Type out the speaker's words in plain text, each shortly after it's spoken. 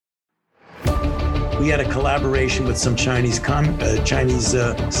We had a collaboration with some Chinese scientists.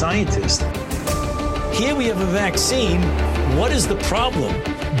 Here we have a vaccine. What is the problem?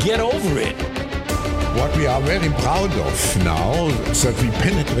 Get over it. What we are very proud of now is that we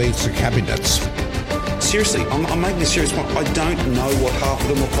penetrate the cabinets. Seriously, I'm making a serious point. I don't know what half of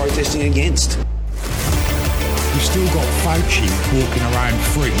them are protesting against. We've still got Fauci walking around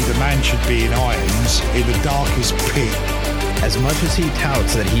free. The man should be in irons in the darkest pit. As much as he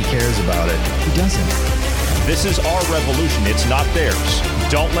touts that he cares about it, he doesn't. This is our revolution. It's not theirs.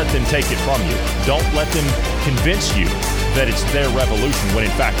 Don't let them take it from you. Don't let them convince you that it's their revolution when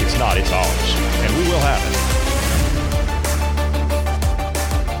in fact it's not. It's ours. And we will have it.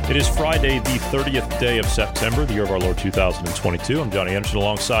 It is Friday, the 30th day of September, the year of our Lord 2022. I'm Johnny Anderson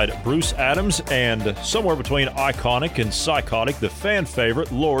alongside Bruce Adams and somewhere between iconic and psychotic, the fan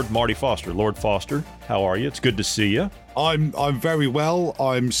favorite, Lord Marty Foster. Lord Foster, how are you? It's good to see you. I'm very well.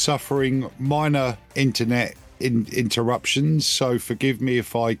 I'm suffering minor internet interruptions, so forgive me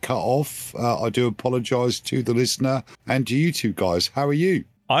if I cut off. I do apologize to the listener and to you two guys. How are you?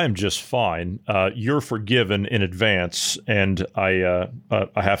 I am just fine. You're forgiven in advance, and I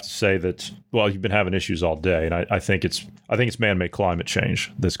have to say that, well, you've been having issues all day, and I think it's man-made climate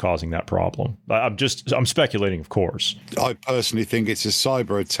change that's causing that problem. I'm speculating, of course. I personally think it's a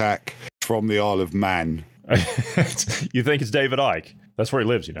cyber attack from the Isle of Man. You think it's David Icke? That's where he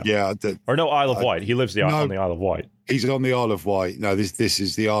lives, you know. Yeah. Or no, Isle of Wight. He lives on the Isle of Wight. He's on the Isle of Wight. No, this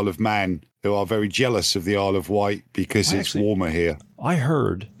is the Isle of Man, who are very jealous of the Isle of Wight because it's warmer here. I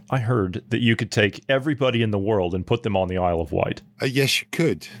heard that you could take everybody in the world and put them on the Isle of Wight. Yes, you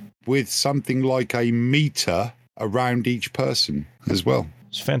could, with something like a meter around each person as well.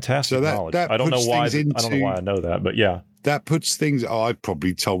 It's fantastic knowledge. I don't know why I know that, but yeah. That puts things. Oh, I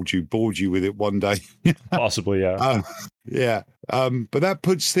probably bored you with it one day. Possibly, yeah. But that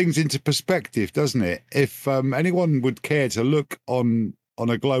puts things into perspective, doesn't it? If anyone would care to look on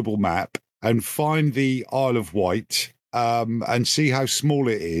a global map and find the Isle of Wight and see how small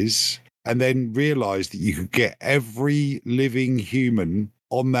it is, and then realise that you could get every living human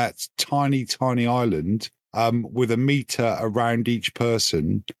on that tiny, tiny island with a meter around each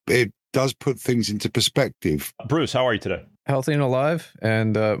person, it does put things into perspective. Bruce, how are you today? Healthy and alive,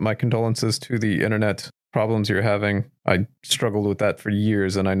 and my condolences to the internet problems you're having. I struggled with that for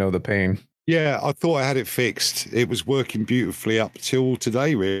years, and I know the pain. Yeah, I thought I had it fixed. It was working beautifully up till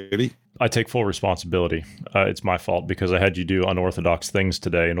today, really. I take full responsibility. It's my fault because I had you do unorthodox things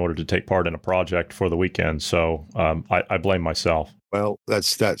today in order to take part in a project for the weekend. So I blame myself. Well,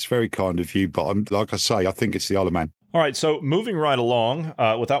 that's very kind of you, but like I say, I think it's the Isle of Man. All right, so moving right along,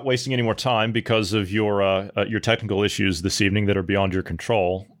 without wasting any more time because of your technical issues this evening that are beyond your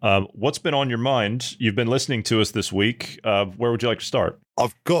control, what's been on your mind? You've been listening to us this week. Where would you like to start?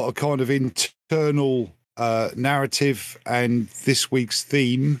 I've got a kind of internal narrative, and this week's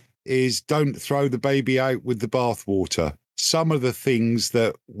theme is don't throw the baby out with the bathwater. Some of the things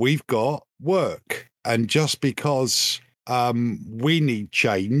that we've got work, and just because we need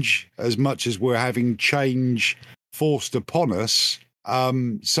change as much as we're having change forced upon us,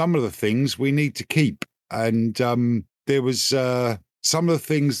 some of the things we need to keep. And there was some of the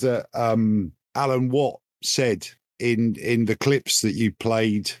things that Alan Watt said in the clips that you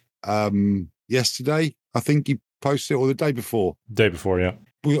played yesterday. I think you posted it, or the day before. Day before, yeah.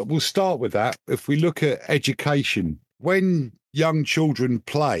 We'll start with that. If we look at education, when young children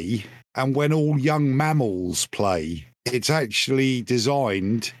play and when all young mammals play, it's actually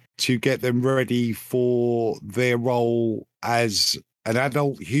designed to get them ready for their role as an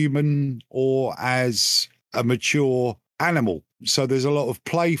adult human or as a mature animal. So there's a lot of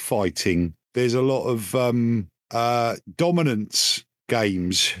play fighting. There's a lot of dominance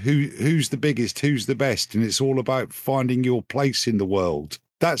games. Who's the biggest? Who's the best? And it's all about finding your place in the world.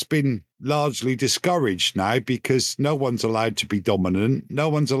 That's been largely discouraged now because no one's allowed to be dominant. No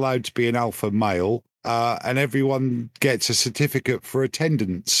one's allowed to be an alpha male. And everyone gets a certificate for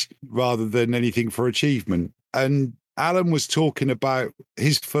attendance rather than anything for achievement. And Alan was talking about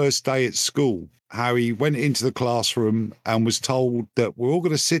his first day at school, how he went into the classroom and was told that we're all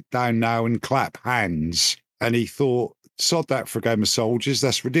going to sit down now and clap hands. And he thought, sod that for a game of soldiers.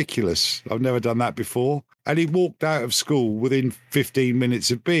 That's ridiculous. I've never done that before. And he walked out of school within 15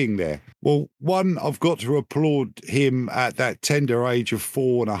 minutes of being there. Well, one, I've got to applaud him at that tender age of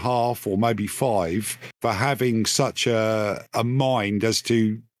 4.5 or maybe 5 for having such a mind as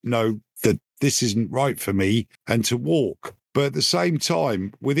to know that this isn't right for me and to walk. But at the same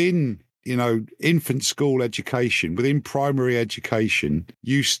time, within infant school education, within primary education,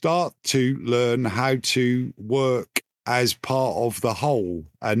 you start to learn how to work as part of the whole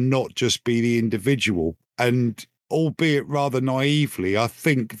and not just be the individual. And albeit rather naively, I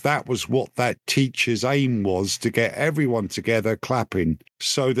think that was what that teacher's aim was, to get everyone together clapping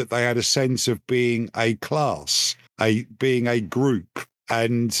so that they had a sense of being a class, being a group.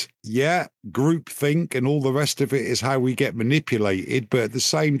 And yeah, groupthink and all the rest of it is how we get manipulated. But at the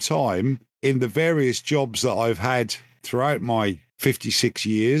same time, in the various jobs that I've had throughout my 56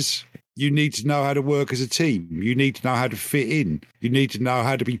 years, you need to know how to work as a team. You need to know how to fit in. You need to know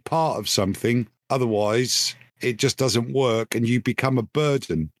how to be part of something. Otherwise, it just doesn't work and you become a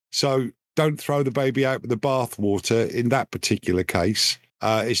burden. So don't throw the baby out with the bathwater in that particular case.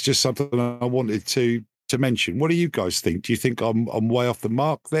 It's just something I wanted to mention. What do you guys think? Do you think I'm way off the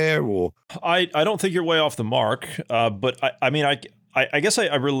mark there, or? I don't think you're way off the mark, but I guess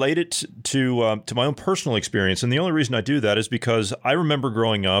I relate it to my own personal experience, and the only reason I do that is because I remember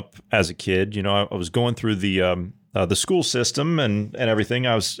growing up as a kid. You know, I was going through the school system and everything,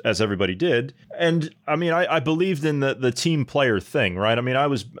 as everybody did. And I mean, I believed in the team player thing, right? I mean, I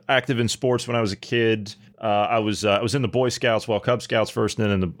was active in sports when I was a kid. I was in the Boy Scouts, Cub Scouts first,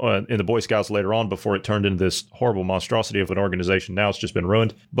 and then in the Boy Scouts later on, before it turned into this horrible monstrosity of an organization. Now it's just been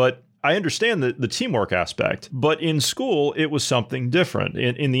ruined. But I understand the teamwork aspect, but in school, it was something different.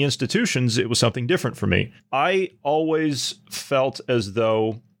 In the institutions, it was something different for me. I always felt as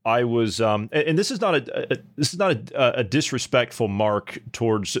though I was, and this is not a disrespectful mark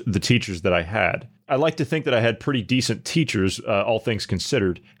towards the teachers that I had. I like to think that I had pretty decent teachers, all things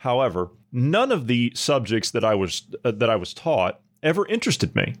considered. However, none of the subjects that I was taught ever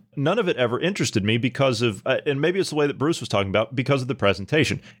interested me. None of it ever interested me because of, and maybe it's the way that Bruce was talking about, because of the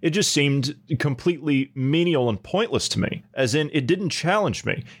presentation. It just seemed completely menial and pointless to me, as in it didn't challenge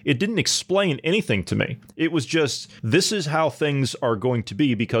me. It didn't explain anything to me. It was just, this is how things are going to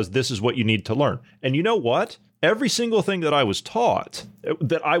be because this is what you need to learn. And you know what? Every single thing that I was taught,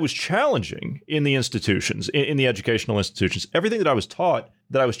 that I was challenging in the institutions, in the educational institutions, everything that I was taught,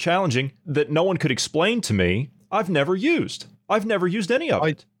 that I was challenging, that no one could explain to me, I've never used. I've never used any of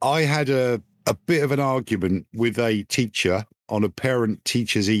it. I had a bit of an argument with a teacher on a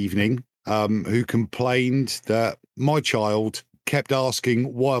parent-teachers evening who complained that my child kept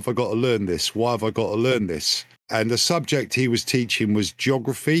asking, why have I got to learn this? Why have I got to learn this? And the subject he was teaching was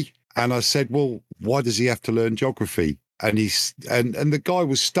geography. And I said, well, why does he have to learn geography? And and the guy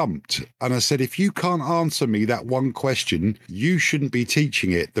was stumped. And I said, if you can't answer me that one question, you shouldn't be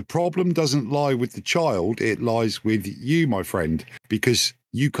teaching it. The problem doesn't lie with the child. It lies with you, my friend, because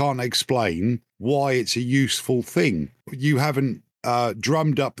you can't explain why it's a useful thing. You haven't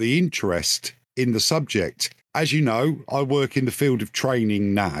drummed up the interest in the subject. As you know, I work in the field of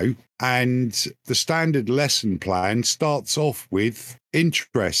training now, and the standard lesson plan starts off with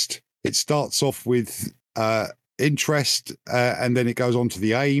interest. It starts off with interest, and then it goes on to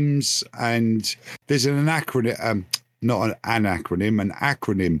the aims, and there's an acronym, not an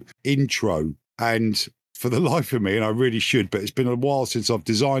acronym, intro. And for the life of me, and I really should, but it's been a while since I've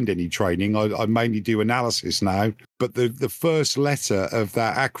designed any training. I mainly do analysis now, but the first letter of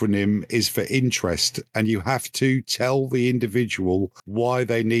that acronym is for interest, and you have to tell the individual why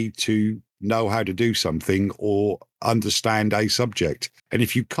they need to know how to do something or understand a subject. And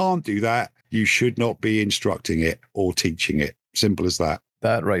if you can't do that, you should not be instructing it or teaching it. Simple as that.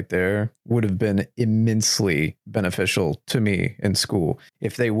 That right there would have been immensely beneficial to me in school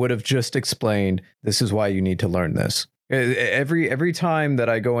if they would have just explained, this is why you need to learn this. Every time that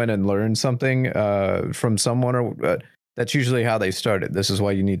I go in and learn something from someone, or that's usually how they started. This is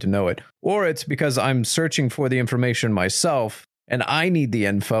why you need to know it. Or it's because I'm searching for the information myself and I need the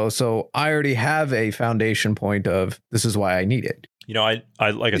info. So I already have a foundation point of this is why I need it. You know,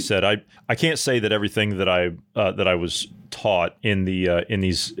 I like I said, I can't say that everything that I was taught in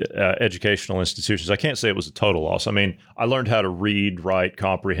these educational institutions, I can't say it was a total loss. I mean, I learned how to read, write,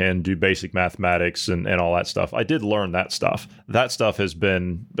 comprehend, do basic mathematics and all that stuff. I did learn that stuff. That stuff has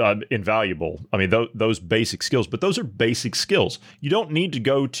been invaluable. I mean, those basic skills, but those are basic skills. You don't need to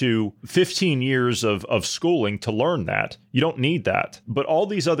go to 15 years of schooling to learn that. You don't need that. But all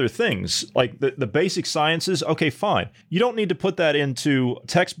these other things, like the basic sciences, okay, fine. You don't need to put that into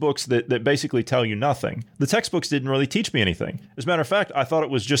textbooks that basically tell you nothing. The textbooks didn't really teach me anything. As a matter of fact, I thought it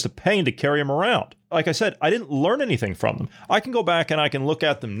was just a pain to carry them around. Like I said, I didn't learn anything from them. I can go back and I can look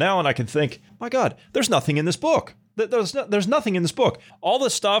at them now and I can think, my God, there's nothing in this book. There's nothing in this book. All the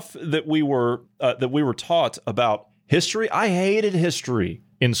stuff that we were taught about history, I hated history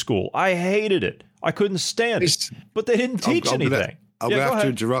in school. I hated it. I couldn't stand it. But they didn't teach anything. I'm going to have to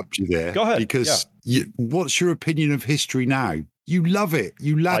interrupt you there. Go ahead. Because what's your opinion of history now? you love it.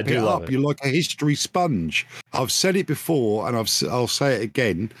 You lap do it love up. it. You're like a history sponge. I've said it before, and I'll say it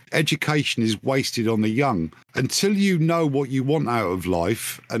again. Education is wasted on the young. Until you know what you want out of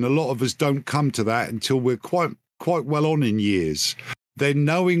life, and a lot of us don't come to that until we're quite well on in years, then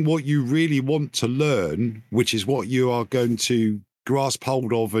knowing what you really want to learn, which is what you are going to grasp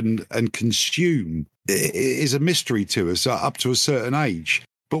hold of and consume, is a mystery to us up to a certain age.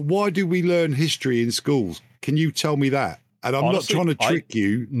 But why do we learn history in schools? Can you tell me that? And I'm Honestly, not trying to trick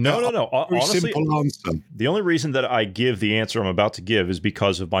you. No. Very Honestly, simple answer. the only reason that I give the answer I'm about to give is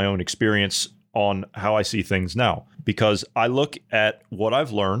because of my own experience on how I see things now. Because I look at what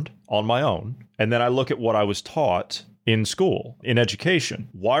I've learned on my own, and then I look at what I was taught in school, in education.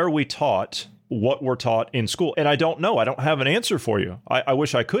 Why are we taught what we're taught in school? And I don't know. I don't have an answer for you. I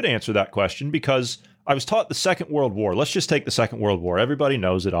wish I could answer that question, because I was taught the Second World War. Let's just take the Second World War. Everybody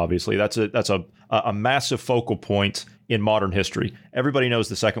knows it, obviously. That's a massive focal point in modern history. Everybody knows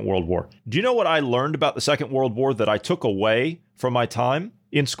the Second World War. Do you know what I learned about the Second World War that I took away from my time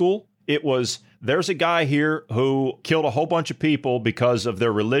in school? It was, there's a guy here who killed a whole bunch of people because of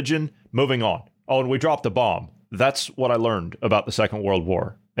their religion. Moving on. Oh, and we dropped a bomb. That's what I learned about the Second World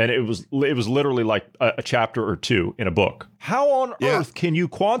War. And it was literally like a chapter or two in a book. How on earth can you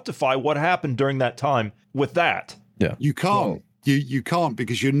quantify what happened during that time with that? Yeah, you can't. You can't,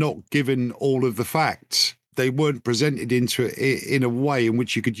 because you're not given all of the facts. They weren't presented in a way in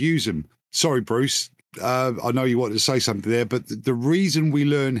which you could use them. Sorry, Bruce. I know you wanted to say something there, but the reason we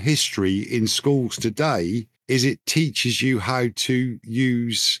learn history in schools today is it teaches you how to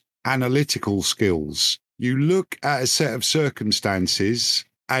use analytical skills. You look at a set of circumstances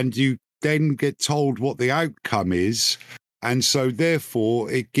and you then get told what the outcome is. And so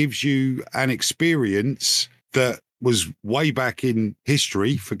therefore it gives you an experience that was way back in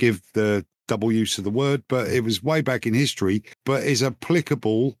history, forgive the double use of the word, but it was way back in history, but is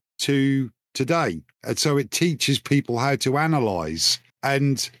applicable to today. And so it teaches people how to analyze.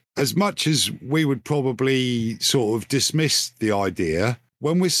 And as much as we would probably sort of dismiss the idea,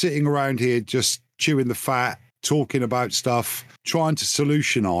 when we're sitting around here just chewing the fat, talking about stuff, trying to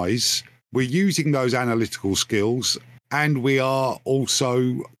solutionize, we're using those analytical skills, and we are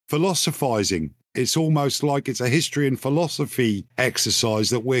also philosophizing. It's almost like it's a history and philosophy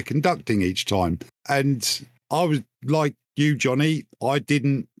exercise that we're conducting each time. And I was like you, Johnny, I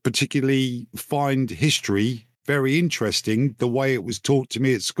didn't particularly find history very interesting the way it was taught to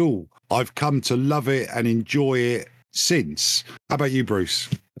me at school. I've come to love it and enjoy it since. How about you, Bruce?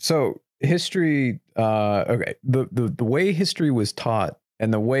 So history, okay, the way history was taught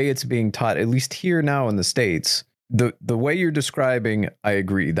and the way it's being taught, at least here now in the States, the way you're describing, I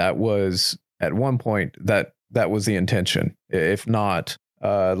agree. That was at one point that was the intention, if not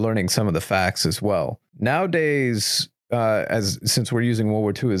learning some of the facts as well. Nowadays, since we're using World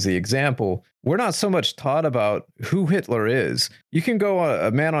War II as the example, we're not so much taught about who Hitler is. You can go a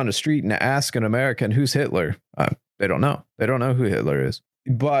man on the street and ask an American, who's Hitler? They don't know. They don't know who Hitler is.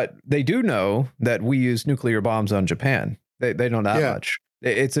 But they do know that we used nuclear bombs on Japan. They know that much.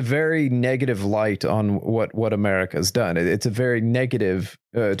 It's a very negative light on what America's done. It's a very negative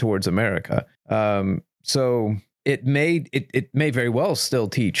towards America. So it may very well still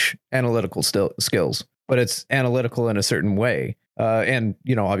teach analytical skills, but it's analytical in a certain way. And,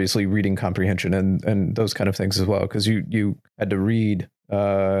 obviously reading comprehension and those kind of things as well, because you had to read,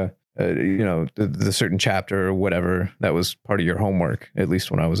 the certain chapter or whatever that was part of your homework. At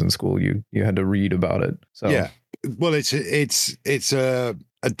least when I was in school, you had to read about it. So yeah, well, it's a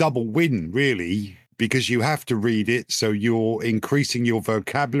double win, really, because you have to read it. So you're increasing your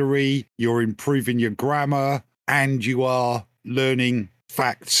vocabulary, you're improving your grammar, and you are learning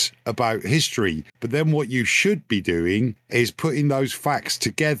facts about history. But then what you should be doing is putting those facts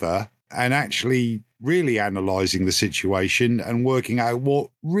together and actually really analysing the situation and working out what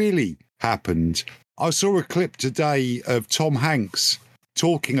really happened. I saw a clip today of Tom Hanks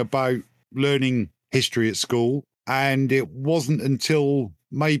talking about learning history at school, and it wasn't until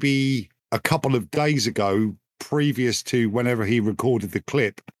maybe a couple of days ago, previous to whenever he recorded the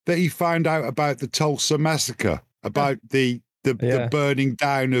clip, that he found out about the Tulsa massacre, about the burning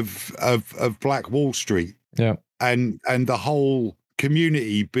down of Black Wall Street, and the whole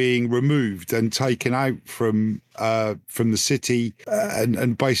community being removed and taken out from the city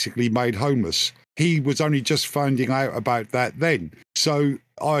and basically made homeless. He was only just finding out about that then. So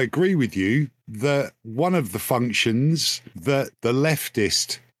I agree with you that one of the functions that the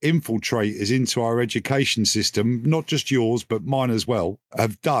leftist infiltrators into our education system, not just yours, but mine as well,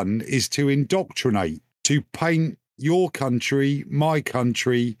 have done is to indoctrinate, to paint your country, my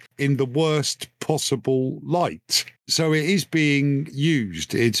country, in the worst possible light. So it is being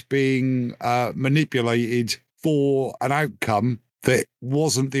used. It's being manipulated for an outcome that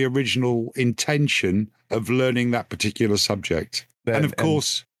wasn't the original intention of learning that particular subject. And of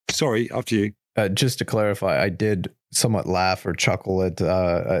course, sorry, after you. Just to clarify, I did somewhat laugh or chuckle at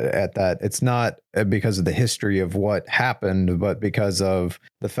that. It's not because of the history of what happened, but because of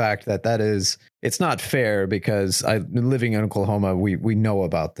the fact that it's not fair, because living in Oklahoma, we know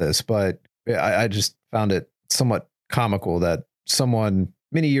about this, but I just found it somewhat comical that someone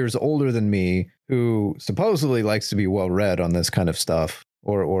many years older than me, who supposedly likes to be well read on this kind of stuff,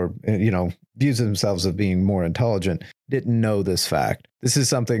 or views themselves as being more intelligent, didn't know this fact. This is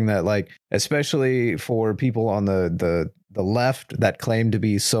something that, like, especially for people on the left that claim to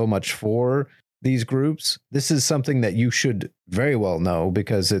be so much for these groups, this is something that you should very well know,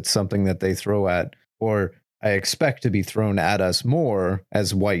 because it's something that they throw at, or I expect to be thrown at us more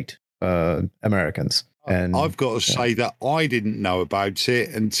as white Americans. And I've got to say that I didn't know about it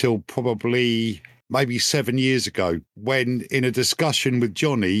until probably maybe 7 years ago, when in a discussion with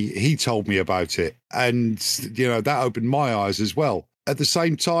Johnny, he told me about it. And, that opened my eyes as well. At the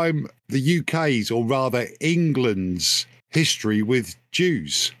same time, the UK's, or rather England's, history with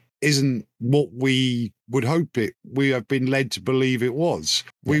Jews isn't what we would hope we have been led to believe it was.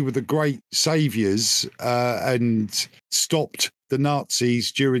 We were the great saviors and stopped the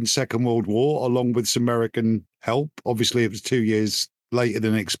Nazis during Second World War, along with some American help. Obviously, it was 2 years later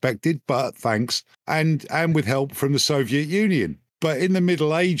than expected, but thanks. And with help from the Soviet Union. But in the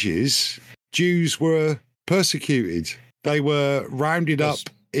Middle Ages, Jews were persecuted. They were rounded up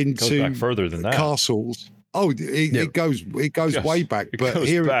into back further than that. Castles. Oh, it goes way back. But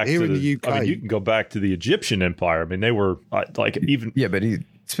here in the UK, I mean, you can go back to the Egyptian Empire. I mean, they were like even. Yeah, but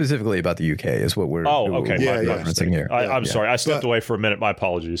specifically about the UK is what we're referencing here. I'm sorry, I stepped away for a minute. My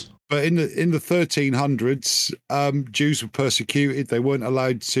apologies. But in the 1300s, Jews were persecuted. They weren't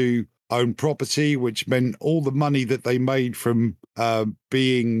allowed to own property, which meant all the money that they made from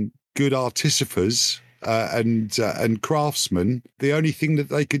being good artificers and craftsmen, the only thing that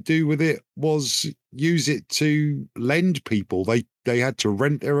they could do with it was use it to lend people. They had to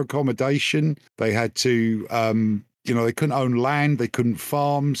rent their accommodation. They had to they couldn't own land, they couldn't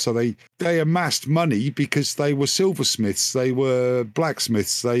farm, so they amassed money because they were silversmiths, they were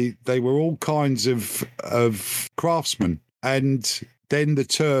blacksmiths, they were all kinds of craftsmen. And then the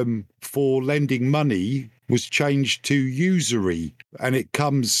term for lending money was changed to usury, and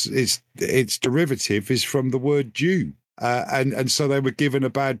its derivative is from the word Jew. And so they were given a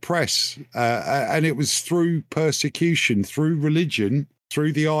bad press, and it was through persecution, through religion,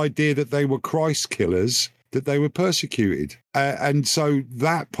 through the idea that they were Christ killers, that they were persecuted. And so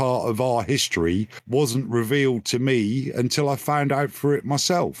that part of our history wasn't revealed to me until I found out for it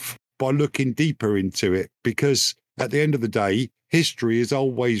myself by looking deeper into it, because at the end of the day, history is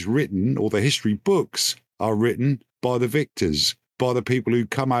always written, or the history books are written by the victors, by the people who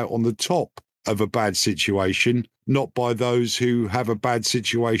come out on the top of a bad situation, not by those who have a bad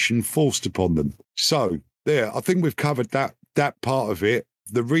situation forced upon them. So there, I think we've covered that part of it.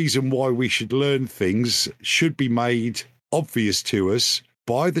 The reason why we should learn things should be made obvious to us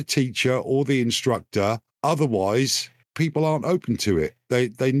by the teacher or the instructor. Otherwise, people aren't open to it.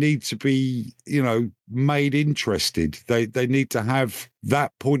 They need to be, made interested. They need to have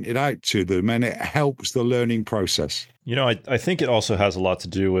that pointed out to them, and it helps the learning process. I think it also has a lot to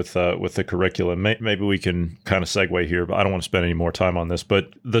do with the curriculum. Maybe we can kind of segue here, but I don't want to spend any more time on this.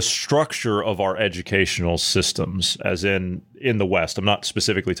 But the structure of our educational systems, as in the West, I'm not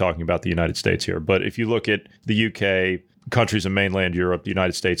specifically talking about the United States here, but if you look at the UK, countries in mainland Europe, the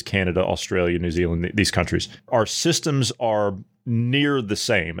United States, Canada, Australia, New Zealand, these countries, our systems are near the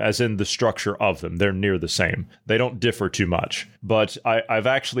same, as in the structure of them. They're near the same. They don't differ too much. But I've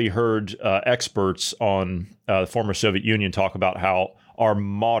actually heard experts on the former Soviet Union talk about how our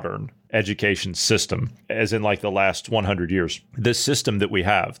modern education system, as in like the last 100 years, this system that we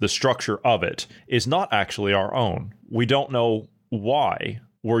have, the structure of it, is not actually our own. We don't know why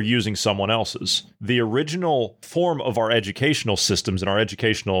we're using someone else's. The original form of our educational systems and our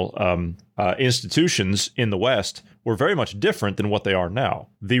educational institutions in the West were very much different than what they are now.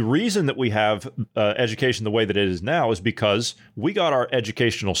 The reason that we have education the way that it is now is because we got our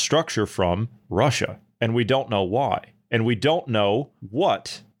educational structure from Russia, and we don't know why. And we don't know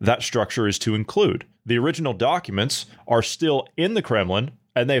what that structure is to include. The original documents are still in the Kremlin,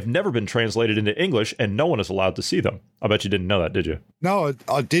 and they've never been translated into English, and no one is allowed to see them. I bet you didn't know that, did you? No,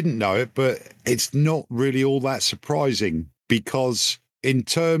 I didn't know it, but it's not really all that surprising, because in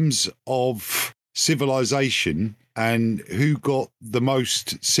terms of civilization and who got the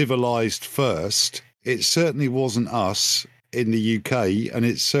most civilized first, It certainly wasn't us in the UK, and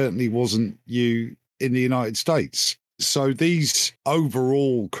it certainly wasn't you in the United States. So these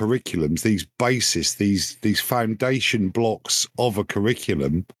overall curriculums, these bases, these foundation blocks of a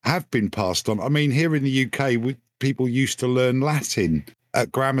curriculum have been passed on. I mean, here in the UK, people used to learn Latin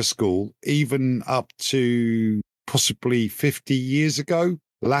at grammar school, even up to possibly 50 years ago.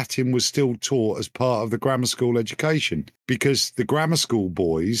 Latin was still taught as part of the grammar school education, because the grammar school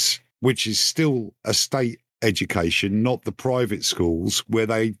boys, which is still a state education, not the private schools where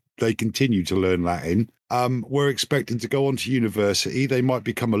they continue to learn Latin, were expected to go on to university. They might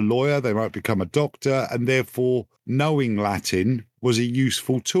become a lawyer, they might become a doctor, and therefore knowing Latin was a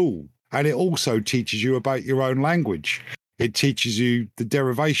useful tool. And it also teaches you about your own language. It teaches you the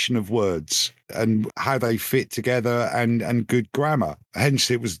derivation of words and how they fit together and good grammar.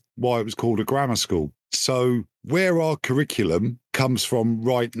 Hence, it was why it was called a grammar school. So where our curriculum comes from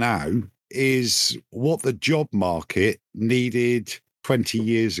right now is what the job market needed 20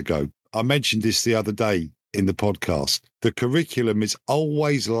 years ago. I mentioned this the other day in the podcast. The curriculum is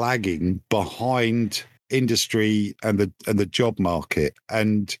always lagging behind industry and the job market.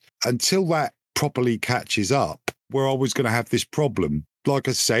 And until that properly catches up, we're always going to have this problem. Like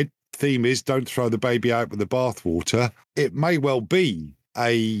I said, theme is don't throw the baby out with the bathwater. It may well be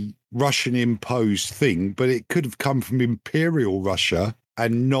a Russian imposed thing, but it could have come from Imperial Russia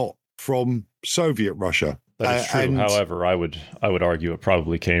and not from Soviet Russia. That is true. However, I would argue it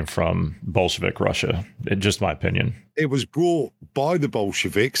probably came from Bolshevik Russia. Just my opinion. It was brought by the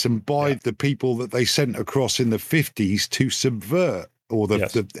Bolsheviks and by the people that they sent across in the 50s to subvert, or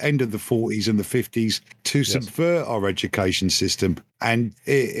the end of the 40s and the 50s to subvert our education system. And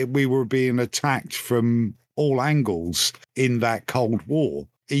we were being attacked from all angles in that Cold War.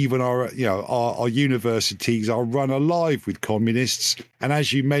 Even our universities are run alive with communists. And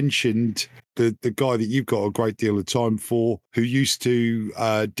as you mentioned, the guy that you've got a great deal of time for, who used to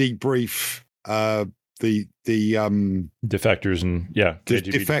debrief the defectors and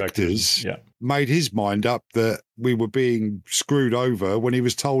defectors, made his mind up that we were being screwed over when he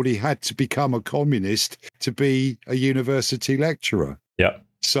was told he had to become a communist to be a university lecturer. Yeah.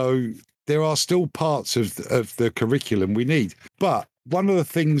 So there are still parts of the curriculum we need. But one of the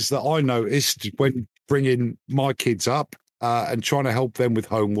things that I noticed when bringing my kids up and trying to help them with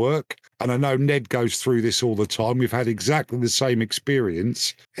homework, and I know Ned goes through this all the time, we've had exactly the same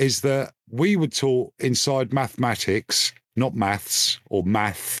experience, is that we were taught inside mathematics, not maths or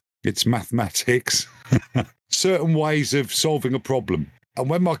math, it's mathematics, certain ways of solving a problem. And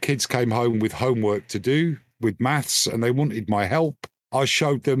when my kids came home with homework to do with maths and they wanted my help, I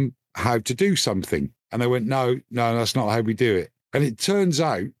showed them how to do something. And they went, no, that's not how we do it. And it turns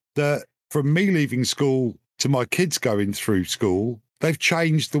out that from me leaving school to my kids going through school, they've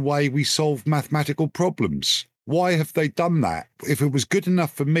changed the way we solve mathematical problems. Why have they done that? If it was good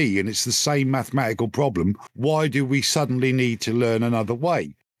enough for me and it's the same mathematical problem, why do we suddenly need to learn another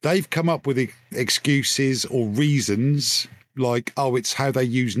way? They've come up with excuses or reasons like, oh, it's how they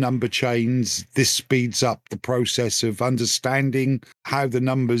use number chains. This speeds up the process of understanding how the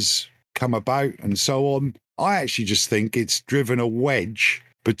numbers come about and so on. I actually just think it's driven a wedge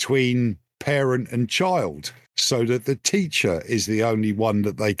between parent and child so that the teacher is the only one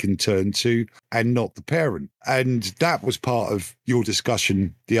that they can turn to and not the parent. And that was part of your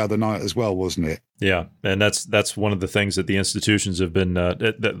discussion the other night as well, wasn't it? Yeah, and that's one of the things that the institutions have been,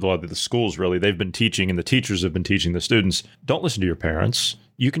 the schools really, they've been teaching, and the teachers have been teaching the students. Don't listen to your parents.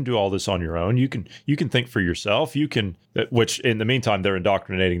 You can do all this on your own. You can think for yourself. You can, which in the meantime, they're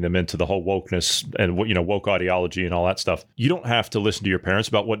indoctrinating them into the whole wokeness and woke ideology and all that stuff. You don't have to listen to your parents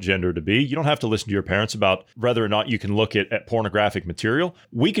about what gender to be. You don't have to listen to your parents about whether or not you can look at pornographic material.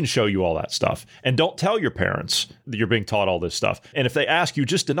 We can show you all that stuff. And don't tell your parents that you're being taught all this stuff. And if they ask you,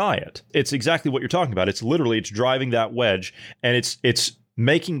 just deny it. It's exactly what you're talking about. It's driving that wedge, and it's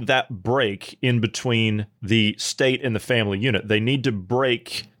making that break in between the state and the family unit. They need to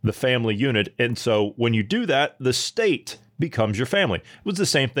break the family unit. And so when you do that, the state becomes your family. It was the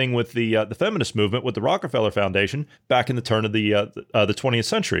same thing with the feminist movement with the Rockefeller Foundation back in the turn of the 20th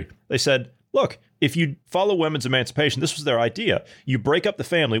century. They said, look, if you follow women's emancipation, this was their idea. You break up the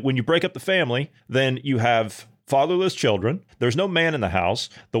family. When you break up the family, then you have fatherless children. There's no man in the house.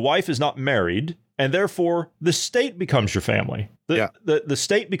 The wife is not married. And therefore, the state becomes your family. The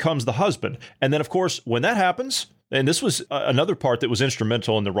state becomes the husband. And then, of course, when that happens, and this was another part that was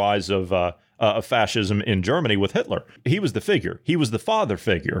instrumental in the rise of fascism in Germany with Hitler. He was the figure. He was the father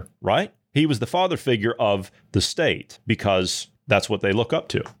figure, right? He was the father figure of the state because that's what they look up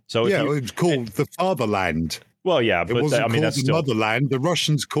to. So it's called the fatherland. Well, yeah, but It wasn't called that's the still motherland. The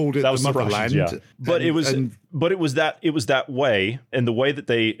Russians called it that the was motherland. the Russians, yeah. But it was that way, and the way that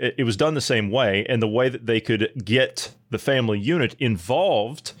it was done the same way, and the way that they could get the family unit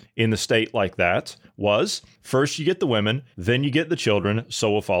involved in the state like that was first you get the women, then you get the children,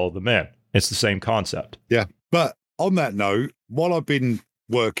 so we'll follow the men. It's the same concept. Yeah. But on that note, while I've been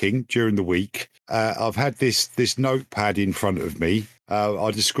working during the week, I've had this notepad in front of me.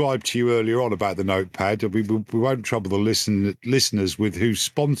 I described to you earlier on about the notepad. We won't trouble the listeners with who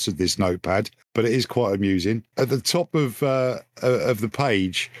sponsored this notepad, but it is quite amusing. At the top of the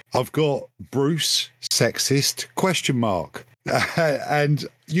page, I've got Bruce, sexist, ? And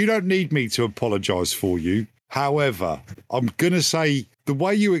you don't need me to apologise for you. However, I'm going to say the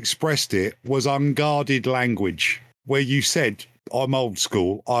way you expressed it was unguarded language, where you said, I'm old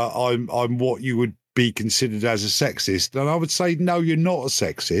school. I'm what you would be considered as a sexist. And I would say, no, you're not a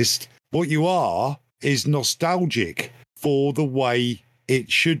sexist. What you are is nostalgic for the way it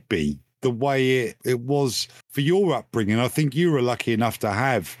should be, the way it was for your upbringing. I think you were lucky enough to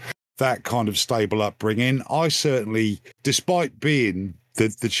have that kind of stable upbringing. I certainly, despite being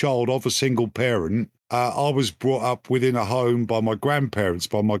the child of a single parent, I was brought up within a home by my grandparents,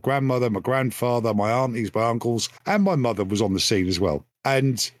 by my grandmother, my grandfather, my aunties, my uncles, and my mother was on the scene as well.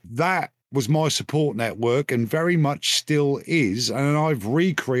 And that was my support network and very much still is. And I've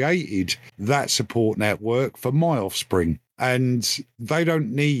recreated that support network for my offspring. And they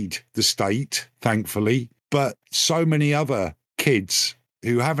don't need the state, thankfully, but so many other kids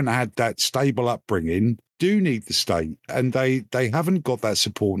who haven't had that stable upbringing do need the state, and they haven't got that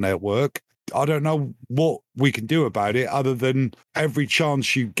support network. I don't know what we can do about it other than every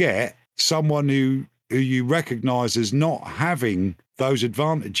chance you get, someone who you recognise as not having those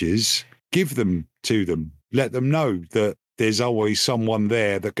advantages, give them to them. Let them know that there's always someone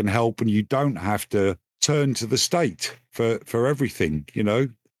there that can help, and you don't have to turn to the state for everything, you know.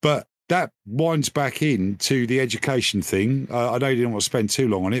 But that winds back into the education thing. I know you didn't want to spend too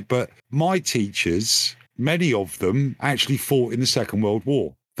long on it, but my teachers, many of them actually fought in the Second World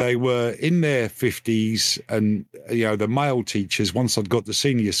War. They were in their 50s, and, you know, the male teachers, once I'd got to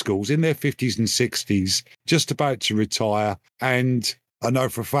senior schools, in their 50s and 60s, just about to retire. And I know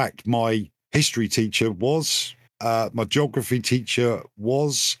for a fact my history teacher was, my geography teacher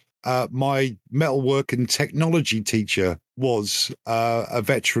was, my metalwork and technology teacher was a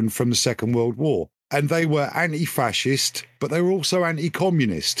veteran from the Second World War. And they were anti-fascist, but they were also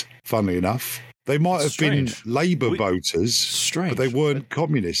anti-communist, funnily enough. They might have been Labour voters, but they weren't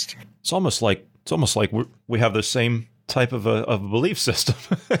communist. It's almost like we have the same type of a belief system.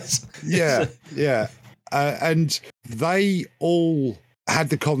 Yeah. And they all had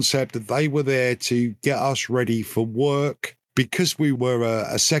the concept that they were there to get us ready for work. Because we were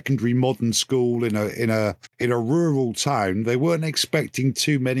a secondary modern school in a rural town, they weren't expecting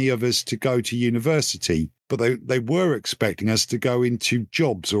too many of us to go to university, but they were expecting us to go into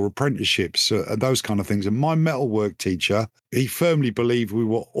jobs or apprenticeships and those kind of things. And my metalwork teacher, he firmly believed we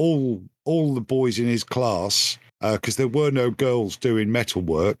were all the boys in his class, because there were no girls doing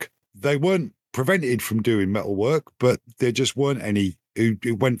metalwork. They weren't prevented from doing metalwork, but there just weren't any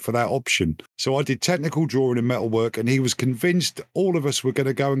who went for that option. So I did technical drawing and metalwork, and he was convinced all of us were going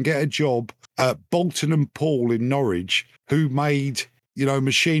to go and get a job at Bolton and Paul in Norwich, who made, you know,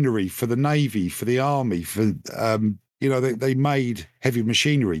 machinery for the Navy, for the Army, for, you know, they made heavy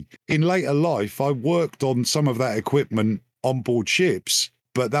machinery. In later life, I worked on some of that equipment on board ships,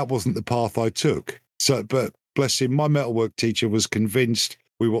 but that wasn't the path I took. So, but bless him, my metalwork teacher was convinced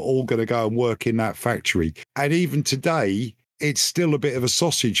we were all going to go and work in that factory. And even today, it's still a bit of a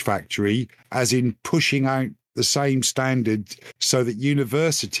sausage factory, as in pushing out the same standard so that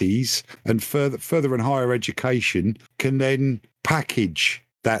universities and further and higher education can then package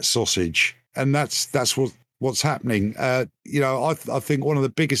that sausage. And that's what's happening. You know, I think one of the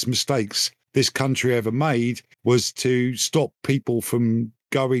biggest mistakes this country ever made was to stop people from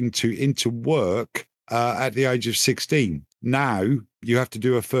going into work at the age of 16. Now you have to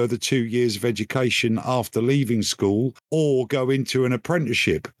do a further 2 years of education after leaving school or go into an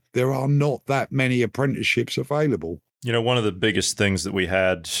apprenticeship. There are not that many apprenticeships available. You know, one of the biggest things that we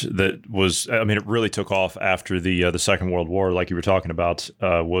had that was, I mean, it really took off after the Second World War, like you were talking about,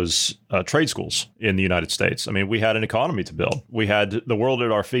 was trade schools in the United States. I mean, we had an economy to build. We had the world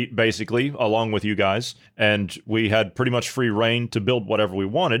at our feet, basically, along with you guys, and we had pretty much free reign to build whatever we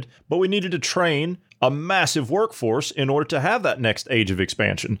wanted, but we needed to train a massive workforce in order to have that next age of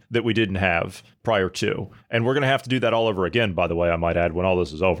expansion that we didn't have prior to. And we're going to have to do that all over again, by the way, I might add, when all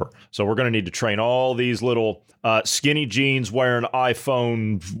this is over. So we're going to need to train all these little skinny jeans wearing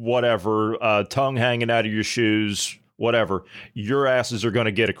iPhone, whatever, tongue hanging out of your shoes, whatever. Your asses are going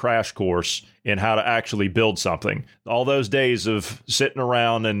to get a crash course in how to actually build something. All those days of sitting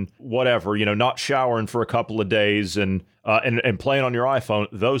around and whatever, not showering for a couple of days and playing on your iPhone,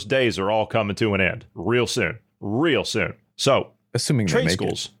 those days are all coming to an end real soon. So assuming trade they make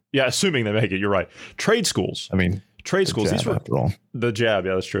schools. Yeah, assuming they make it. You're right. Trade schools. I mean, trade schools. Jab, these were after all. the jab.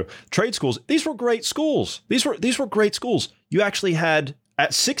 Yeah, that's true. Trade schools. These were great schools. These were great schools. You actually had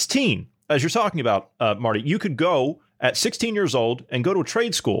at 16, as you're talking about, Marty, you could go at 16 years old and go to a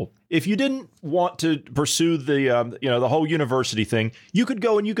trade school. If you didn't want to pursue the whole university thing, you could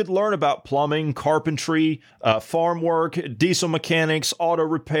go and you could learn about plumbing, carpentry, farm work, diesel mechanics, auto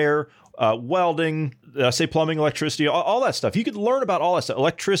repair, welding, say plumbing, electricity, all that stuff. You could learn about all that stuff.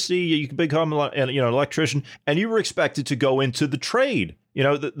 Electricity, you could become an electrician, and you were expected to go into the trade,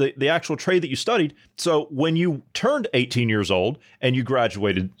 the actual trade that you studied. So when you turned 18 years old and you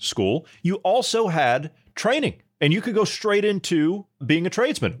graduated school, you also had training. And you could go straight into being a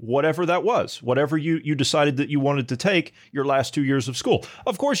tradesman, whatever that was, whatever you decided that you wanted to take your last 2 years of school.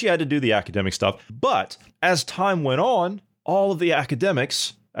 Of course, you had to do the academic stuff. But as time went on, all of the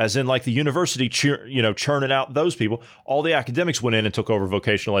academics, as in like the university, churning out those people, all the academics went in and took over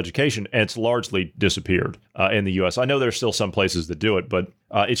vocational education, and it's largely disappeared in the U.S. I know there's still some places that do it, but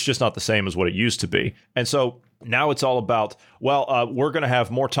it's just not the same as what it used to be. And so now it's all about, we're going to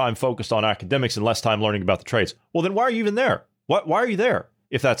have more time focused on academics and less time learning about the trades. Well, then why are you even there? Why are you there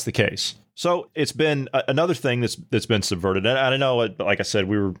if that's the case? So it's been another thing that's been subverted. And I know, like I said,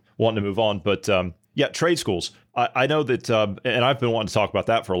 we were wanting to move on, but trade schools. I know that, and I've been wanting to talk about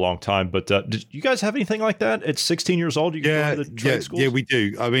that for a long time, but did you guys have anything like that at 16 years old? You go to the trade schools? Yeah, we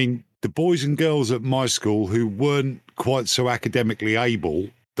do. I mean, the boys and girls at my school who weren't quite so academically able,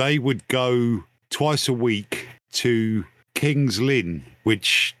 they would go twice a week to Kings Lynn,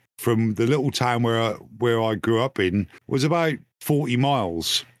 which from the little town where I grew up in was about 40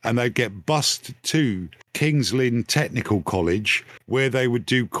 miles, and they'd get bused to Kings Lynn Technical College, where they would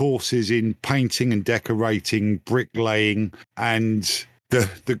do courses in painting and decorating, bricklaying, and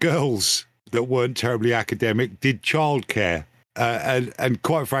the girls that weren't terribly academic did childcare, and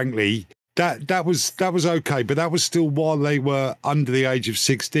quite frankly, that was okay, but that was still while they were under the age of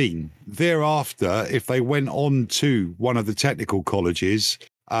 16. Thereafter, if they went on to one of the technical colleges,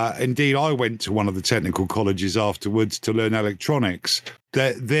 indeed I went to one of the technical colleges afterwards to learn electronics,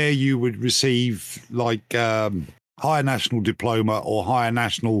 there you would receive like higher national diploma or higher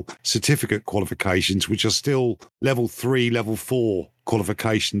national certificate qualifications, which are still level 3, level 4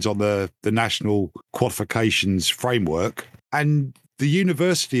 qualifications on the national qualifications framework. And the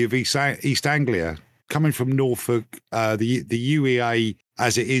University of East Anglia, coming from Norfolk, the UEA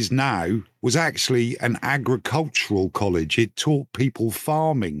as it is now, was actually an agricultural college. It taught people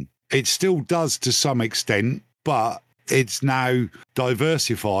farming. It still does to some extent, but it's now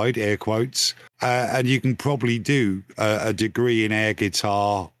diversified, air quotes, and you can probably do a degree in air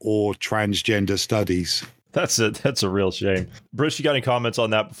guitar or transgender studies. That's a real shame. Bruce, you got any comments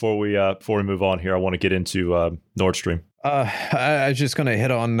on that before we move on here? I want to get into Nord Stream. I was just going to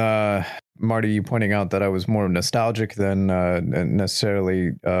hit on Marty, you pointing out that I was more nostalgic than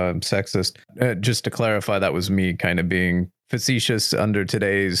necessarily sexist. Just to clarify, that was me kind of being facetious under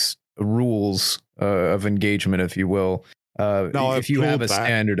today's rules of engagement, if you will. If you have a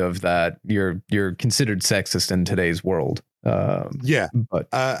standard of that, you're considered sexist in today's world. But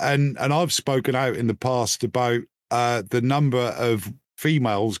and I've spoken out in the past about the number of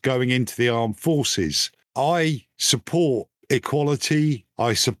females going into the armed forces. I support equality.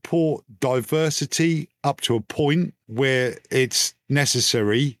 I support diversity up to a point where it's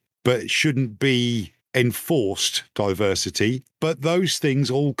necessary, but shouldn't be enforced diversity. But those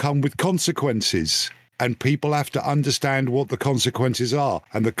things all come with consequences, and people have to understand what the consequences are.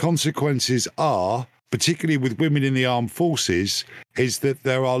 And the consequences are, particularly with women in the armed forces, is that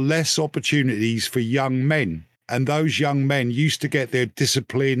there are less opportunities for young men. And those young men used to get their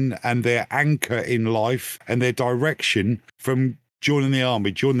discipline and their anchor in life and their direction from joining the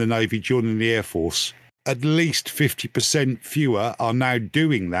army, joining the navy, joining the air force. At least 50% fewer are now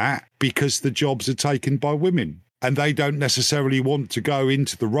doing that because the jobs are taken by women. And they don't necessarily want to go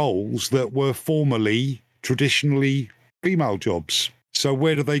into the roles that were formerly traditionally female jobs. So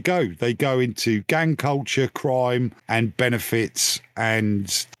where do they go? They go into gang culture, crime, and benefits,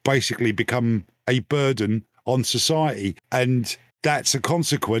 and basically become a burden on society. And that's a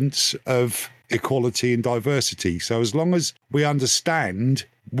consequence of equality and diversity. So as long as we understand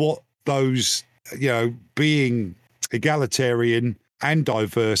what those, being egalitarian and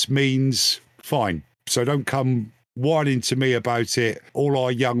diverse means, fine. So don't come whining to me about it. All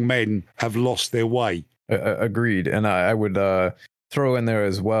our young men have lost their way. Agreed. And I would throw in there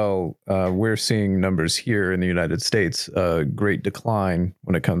as well, we're seeing numbers here in the United States, great decline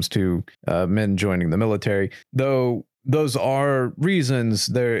when it comes to men joining the military. Though those are reasons,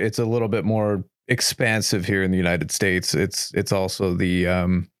 it's a little bit more expansive here in the United States. It's also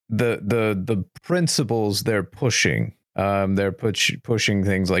the principles they're pushing. They're pushing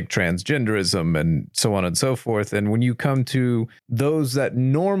things like transgenderism and so on and so forth. And when you come to those that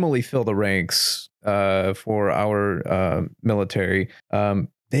normally fill the ranks for our military,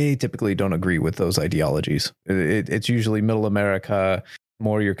 they typically don't agree with those ideologies. It's usually middle America,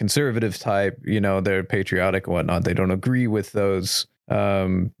 more your conservative type, they're patriotic and whatnot. They don't agree with those,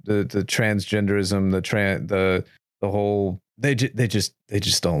 the transgenderism, the whole, they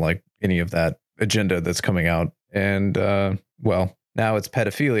just don't like any of that agenda that's coming out. And, now it's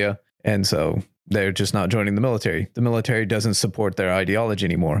pedophilia. And so they're just not joining the military. The military doesn't support their ideology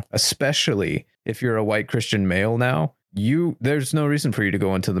anymore, especially if you're a white Christian male now. There's no reason for you to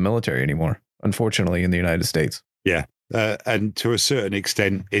go into the military anymore, unfortunately, in the United States. Yeah. And to a certain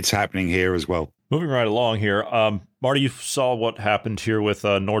extent, it's happening here as well. Moving right along here. Marty, you saw what happened here with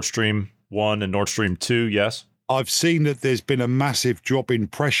Nord Stream 1 and Nord Stream 2, yes? I've seen that there's been a massive drop in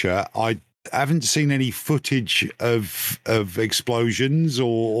pressure. I haven't seen any footage of explosions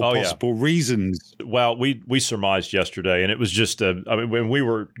or possible reasons. Well, we surmised yesterday, and it was just when we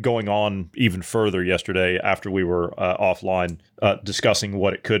were going on even further yesterday after we were offline discussing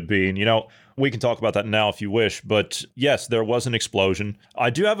what it could be. And, we can talk about that now if you wish. But yes, there was an explosion. I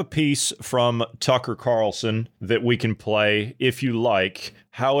do have a piece from Tucker Carlson that we can play if you like.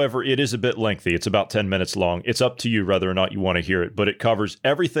 However, it is a bit lengthy. It's about 10 minutes long. It's up to you whether or not you want to hear it, but it covers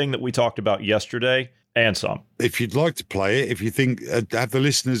everything that we talked about yesterday and some. If you'd like to play it, if you think, have the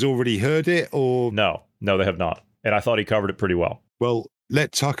listeners already heard it or? No, they have not. And I thought he covered it pretty well. Well,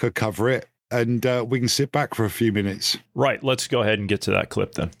 let Tucker cover it and we can sit back for a few minutes. Right. Let's go ahead and get to that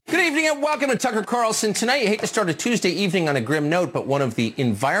clip then. Good evening and welcome to Tucker Carlson Tonight. You hate to start a Tuesday evening on a grim note, but one of the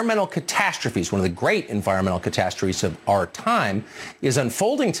environmental catastrophes, one of the great environmental catastrophes of our time, is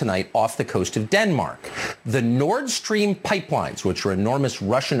unfolding tonight off the coast of Denmark. The Nord Stream pipelines, which are enormous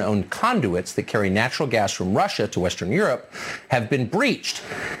Russian-owned conduits that carry natural gas from Russia to Western Europe, have been breached.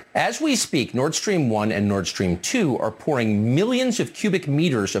 As we speak, Nord Stream 1 and Nord Stream 2 are pouring millions of cubic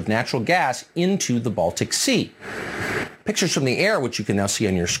meters of natural gas into the Baltic Sea. Pictures from the air, which you can now see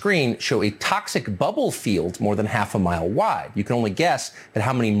on your screen, show a toxic bubble field more than half a mile wide. You can only guess at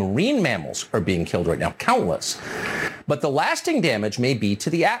how many marine mammals are being killed right now. Countless. But the lasting damage may be to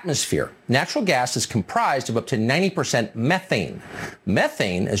the atmosphere. Natural gas is comprised of up to 90% methane.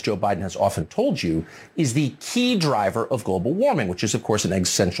 Methane, as Joe Biden has often told you, is the key driver of global warming, which is, of course, an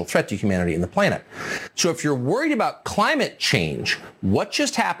existential threat to humanity and the planet. So if you're worried about climate change, what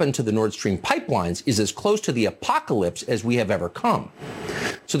just happened to the Nord Stream pipelines is as close to the apocalypse as we have ever come.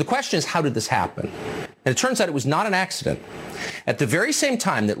 So the question is, how did this happen? And it turns out it was not an accident. At the very same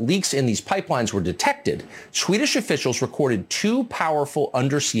time that leaks in these pipelines were detected, Swedish officials recorded 2 powerful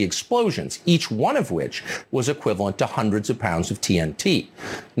undersea explosions, each one of which was equivalent to hundreds of pounds of TNT.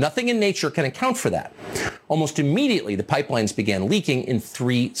 Nothing in nature can account for that. Almost immediately, the pipelines began leaking in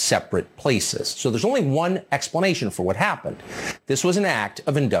 3 separate places. So there's only one explanation for what happened. This was an act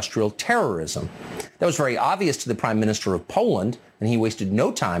of industrial terrorism. That was very obvious to the Prime Minister of Poland, and he wasted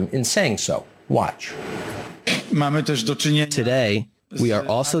no time in saying so. Watch. Today, we are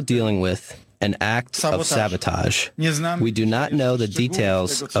also dealing with an act of sabotage. We do not know the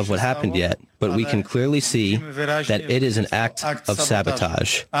details of what happened yet, but we can clearly see that it is an act of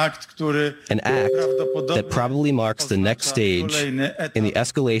sabotage, an act that probably marks the next stage in the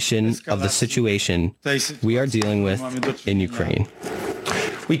escalation of the situation we are dealing with in Ukraine.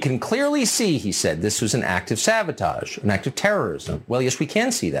 We can clearly see, he said, this was an act of sabotage, an act of terrorism. Well, yes, we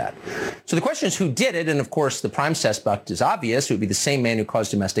can see that. So the question is who did it? And of course, the prime suspect is obvious. It would be the same man who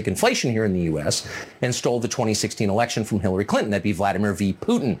caused domestic inflation here in the U.S. and stole the 2016 election from Hillary Clinton. That'd be Vladimir V.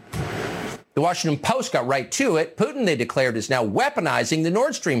 Putin. The Washington Post got right to it. Putin, they declared, is now weaponizing the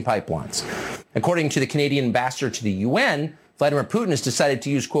Nord Stream pipelines. According to the Canadian ambassador to the UN, Vladimir Putin has decided to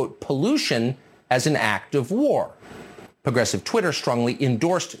use, quote, pollution as an act of war. Progressive Twitter strongly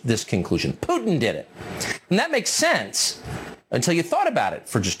endorsed this conclusion. Putin did it. And that makes sense until you thought about it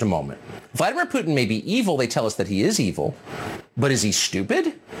for just a moment. Vladimir Putin may be evil. They tell us that he is evil. But is he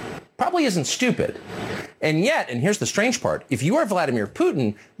stupid? Probably isn't stupid. And yet, and here's the strange part, if you are Vladimir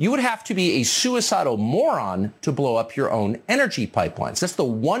Putin, you would have to be a suicidal moron to blow up your own energy pipelines. That's the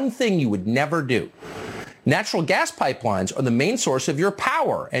one thing you would never do. Natural gas pipelines are the main source of your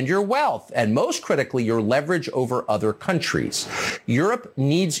power and your wealth, and most critically, your leverage over other countries. Europe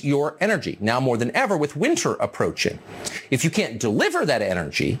needs your energy, now more than ever with winter approaching. If you can't deliver that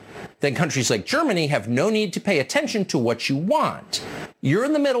energy, then countries like Germany have no need to pay attention to what you want. You're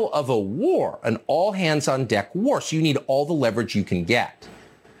in the middle of a war, an all-hands-on-deck war, so you need all the leverage you can get.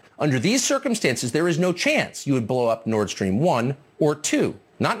 Under these circumstances, there is no chance you would blow up Nord Stream 1 or 2.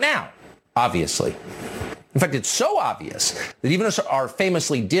 Not now, obviously. In fact, it's so obvious that even our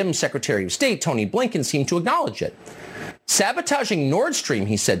famously dim Secretary of State, Tony Blinken, seemed to acknowledge it. Sabotaging Nord Stream,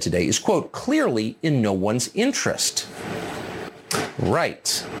 he said today, is, quote, clearly in no one's interest.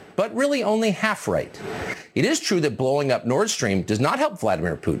 Right, but really only half right. It is true that blowing up Nord Stream does not help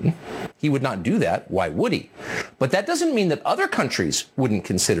Vladimir Putin. He would not do that. Why would he? But that doesn't mean that other countries wouldn't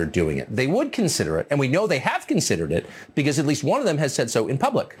consider doing it. They would consider it, and we know they have considered it because at least one of them has said so in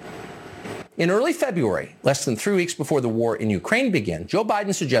public. In early February, less than 3 weeks before the war in Ukraine began, Joe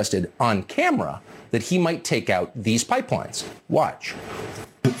Biden suggested on camera that he might take out these pipelines. Watch.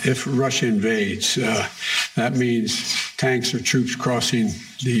 If Russia invades, that means tanks or troops crossing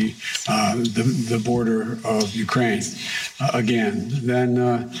the border of Ukraine again. Then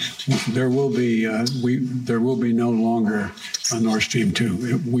there will be no longer a Nord Stream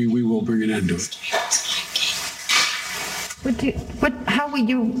 2. We will bring an end to it.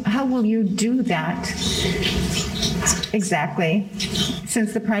 How will you do that exactly,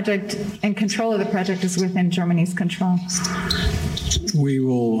 since the project and control of the project is within Germany's control? We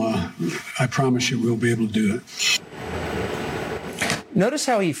will, I promise you, we'll be able to do it. Notice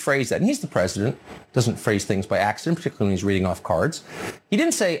how he phrased that. And he's the president, doesn't phrase things by accident, particularly when he's reading off cards. He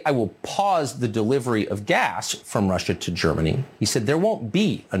didn't say, I will pause the delivery of gas from Russia to Germany. He said, there won't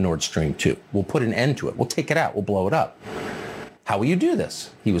be a Nord Stream 2. We'll put an end to it. We'll take it out. We'll blow it up. How will you do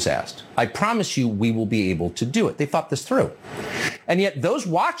this? He was asked. I promise you we will be able to do it. They thought this through. And yet those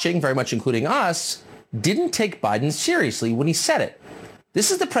watching, very much including us, didn't take Biden seriously when he said it. This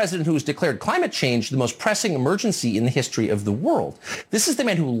is the president who has declared climate change the most pressing emergency in the history of the world. This is the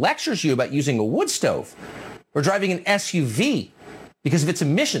man who lectures you about using a wood stove or driving an SUV because of its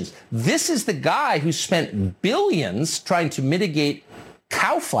emissions. This is the guy who spent billions trying to mitigate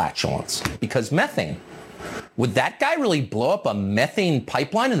cow flatulence because methane. Would that guy really blow up a methane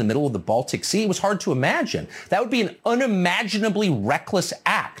pipeline in the middle of the Baltic Sea? It was hard to imagine. That would be an unimaginably reckless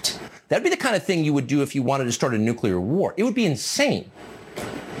act. That would be the kind of thing you would do if you wanted to start a nuclear war. It would be insane.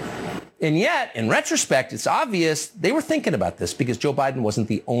 And yet, in retrospect, it's obvious they were thinking about this because Joe Biden wasn't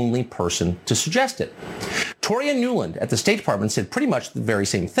the only person to suggest it. Toria Nuland at the State Department said pretty much the very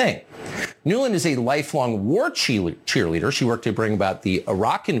same thing. Nuland is a lifelong war cheerleader. She worked to bring about the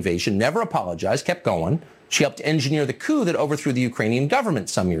Iraq invasion, never apologized, kept going. She helped engineer the coup that overthrew the Ukrainian government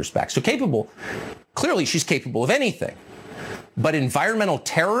some years back. So clearly she's capable of anything. But environmental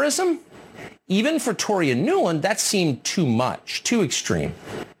terrorism? Even for Toria Nuland, that seemed too much, too extreme.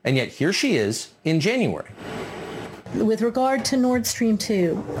 And yet here she is in January. With regard to Nord Stream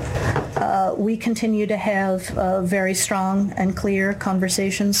 2, we continue to have very strong and clear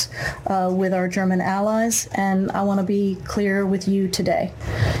conversations with our German allies, and I want to be clear with you today.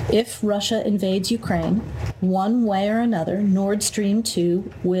 If Russia invades Ukraine, one way or another, Nord Stream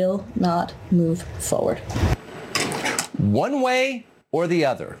 2 will not move forward. One way or the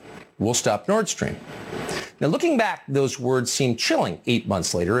other, we'll stop Nord Stream. Now, looking back, those words seem chilling 8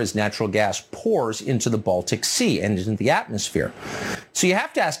 months later as natural gas pours into the Baltic Sea and into the atmosphere. So you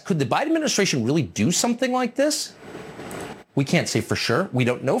have to ask, could the Biden administration really do something like this? We can't say for sure. We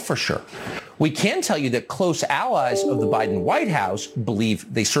don't know for sure. We can tell you that close allies of the Biden White House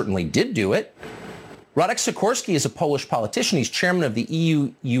believe they certainly did do it. Radek Sikorski is a Polish politician. He's chairman of the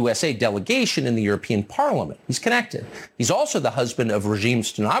EU-USA delegation in the European Parliament. He's connected. He's also the husband of regime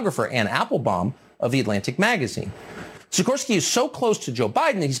stenographer Anne Applebaum of The Atlantic magazine. Sikorski is so close to Joe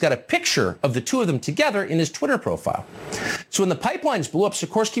Biden that he's got a picture of the two of them together in his Twitter profile. So when the pipelines blew up,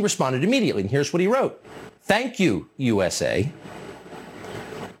 Sikorski responded immediately. And here's what he wrote. Thank you, USA.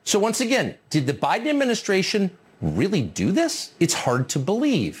 So once again, did the Biden administration really do this? It's hard to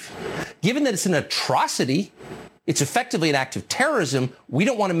believe. Given that it's an atrocity, it's effectively an act of terrorism, we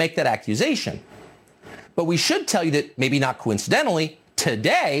don't want to make that accusation. But we should tell you that, maybe not coincidentally,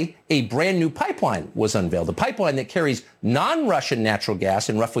 today, a brand new pipeline was unveiled, a pipeline that carries non-Russian natural gas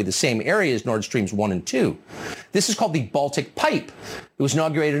in roughly the same area as Nord Streams 1 and 2. This is called the Baltic Pipe. It was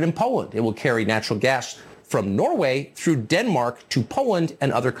inaugurated in Poland. It will carry natural gas from Norway through Denmark to Poland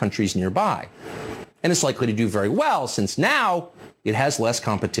and other countries nearby. And it's likely to do very well since now it has less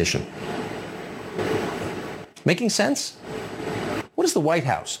competition. Making sense? What does the White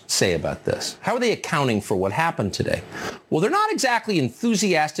House say about this? How are they accounting for what happened today? Well, they're not exactly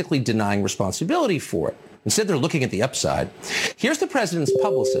enthusiastically denying responsibility for it. Instead, they're looking at the upside. Here's the president's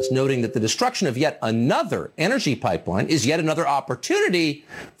publicist noting that the destruction of yet another energy pipeline is yet another opportunity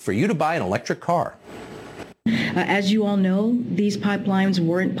for you to buy an electric car. As you all know, these pipelines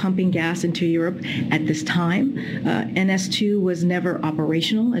weren't pumping gas into Europe at this time. NS2 was never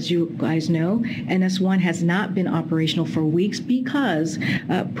operational, as you guys know. NS1 has not been operational for weeks because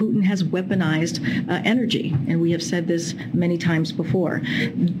Putin has weaponized energy. And we have said this many times before.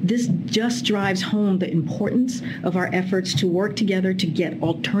 This just drives home the importance of our efforts to work together to get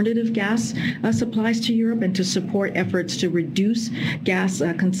alternative gas supplies to Europe and to support efforts to reduce gas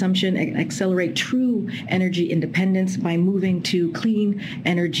consumption and accelerate true energy independence by moving to clean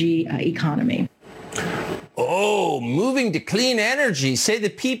energy economy. Oh, moving to clean energy, say the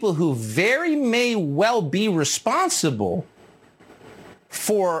people who very may well be responsible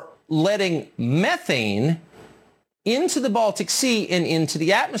for letting methane into the Baltic Sea and into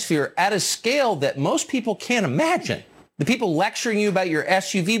the atmosphere at a scale that most people can't imagine. The people lecturing you about your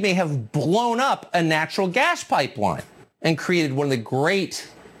SUV may have blown up a natural gas pipeline and created one of the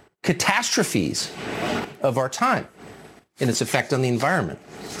great catastrophes of our time in its effect on the environment.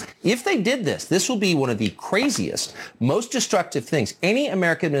 If they did this, this will be one of the craziest, most destructive things any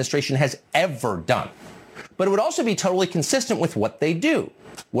American administration has ever done. But it would also be totally consistent with what they do.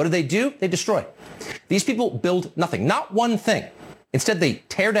 What do? They destroy. These people build nothing, not one thing. Instead, they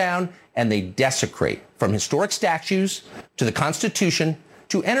tear down and they desecrate, from historic statues to the Constitution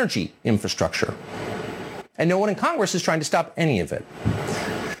to energy infrastructure. And no one in Congress is trying to stop any of it.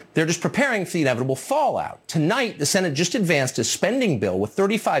 They're just preparing for the inevitable fallout. Tonight, the Senate just advanced a spending bill with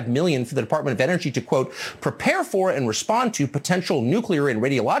 $35 million for the Department of Energy to, quote, prepare for and respond to potential nuclear and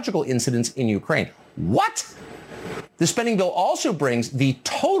radiological incidents in Ukraine. What? The spending bill also brings the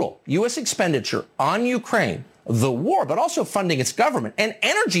total U.S. expenditure on Ukraine, the war, but also funding its government and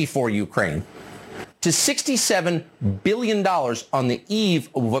energy for Ukraine, to $67 billion on the eve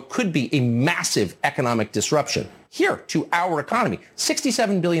of what could be a massive economic disruption. Here, to our economy,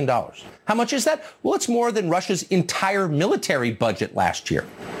 $67 billion. How much is that? Well, it's more than Russia's entire military budget last year.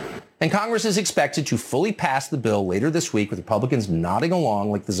 And Congress is expected to fully pass the bill later this week with Republicans nodding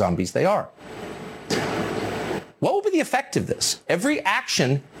along like the zombies they are. What will be the effect of this? Every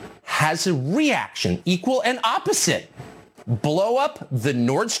action has a reaction, equal and opposite. Blow up the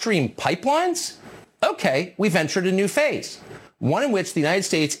Nord Stream pipelines? Okay, we've entered a new phase, one in which the United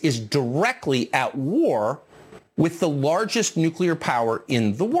States is directly at war with the largest nuclear power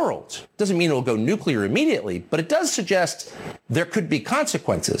in the world. Doesn't mean it'll go nuclear immediately, but it does suggest there could be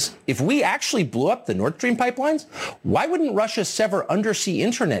consequences. If we actually blew up the Nord Stream pipelines, why wouldn't Russia sever undersea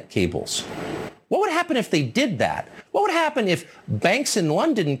internet cables? What would happen if they did that? What would happen if banks in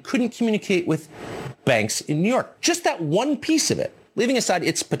London couldn't communicate with banks in New York? Just that one piece of it, leaving aside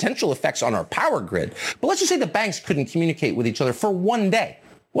its potential effects on our power grid. But let's just say the banks couldn't communicate with each other for one day.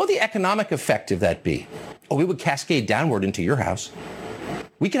 What would the economic effect of that be? Oh, we would cascade downward into your house.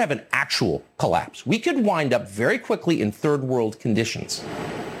 We could have an actual collapse. We could wind up very quickly in third world conditions.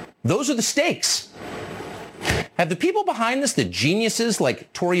 Those are the stakes. Have the people behind this, the geniuses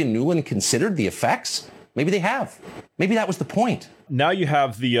like Toria Nuland, considered the effects? Maybe they have. Maybe that was the point. Now you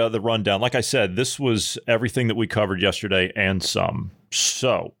have the rundown. Like I said, this was everything that we covered yesterday and some.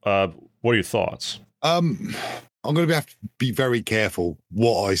 So, what are your thoughts? I'm going to have to be very careful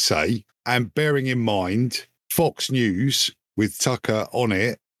what I say. And bearing in mind, Fox News with Tucker on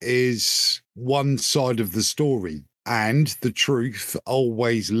it is one side of the story. And the truth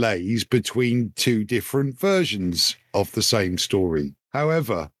always lays between two different versions of the same story.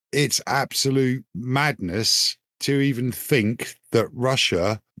 However, it's absolute madness to even think that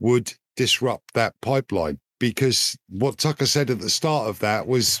Russia would disrupt that pipeline, because what Tucker said at the start of that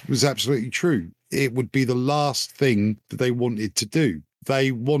was absolutely true. It would be the last thing that they wanted to do.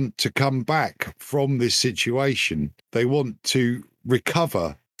 They want to come back from this situation. They want to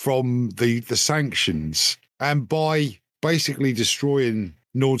recover from the sanctions. And by basically destroying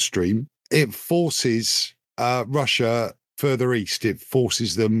Nord Stream, it forces Russia further east. It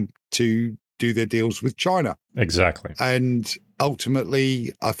forces them to do their deals with China. Exactly. And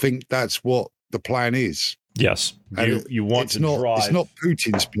ultimately, I think that's what the plan is. Yes. You want to drive. It's not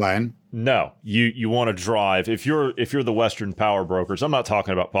Putin's plan. No, you want to drive. If you're the Western power brokers, I'm not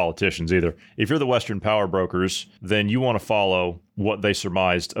talking about politicians either. If you're the Western power brokers, then you want to follow what they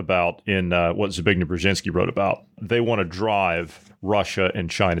surmised about in what Zbigniew Brzezinski wrote about. They want to drive Russia and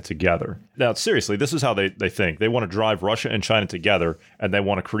China together. Now, seriously, this is how they think. They want to drive Russia and China together, and they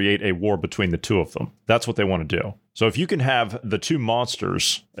want to create a war between the two of them. That's what they want to do. So if you can have the two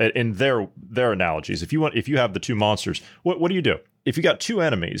monsters in their analogies, if you have the two monsters, what do you do? If you got two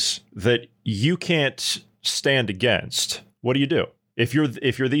enemies that you can't stand against, what do? If you're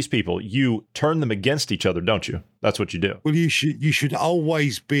these people, you turn them against each other, don't you? That's what you do. Well, you should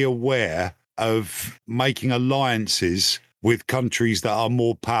always be aware of making alliances with countries that are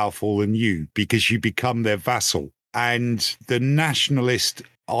more powerful than you, because you become their vassal. And the nationalist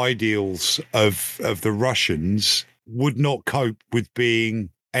ideals of the Russians would not cope with being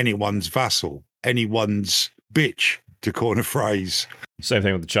anyone's vassal, anyone's bitch, to coin a phrase. Same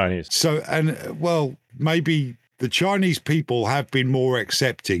thing with the Chinese. So, maybe the Chinese people have been more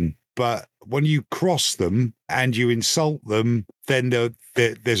accepting, but when you cross them and you insult them, then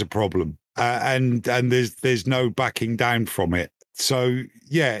there's a problem. And there's no backing down from it. So,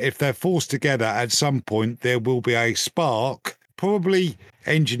 yeah, if they're forced together at some point, there will be a spark, probably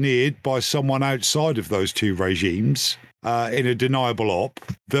engineered by someone outside of those two regimes in a deniable op,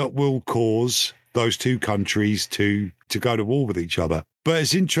 that will cause those two countries to go to war with each other. But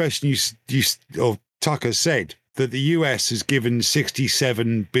it's interesting Tucker said that the US has given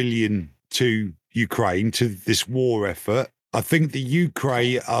 $67 billion to Ukraine, to this war effort. I think the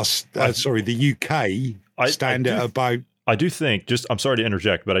UK stand at about... I do think, I'm sorry to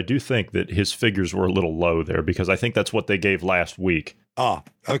interject, but I do think that his figures were a little low there, because I think that's what they gave last week.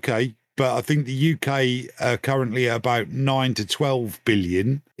 Okay. But I think the UK are currently at about 9 to 12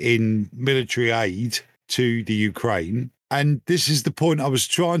 billion in military aid to the Ukraine. And this is the point I was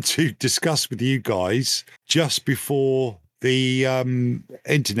trying to discuss with you guys just before the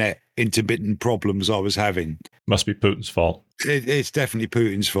internet intermittent problems I was having. Must be Putin's fault. It's definitely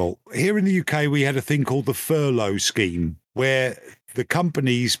Putin's fault. Here in the UK, we had a thing called the furlough scheme, where the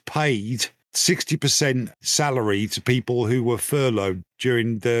companies paid 60% salary to people who were furloughed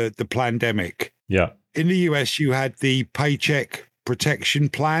during the pandemic. Yeah. In the US, you had the Paycheck Protection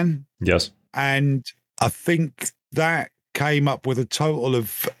Plan. Yes. And I think that came up with a total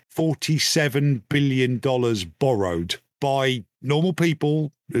of $47 billion borrowed by normal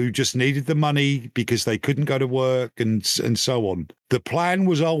people who just needed the money because they couldn't go to work and so on. The plan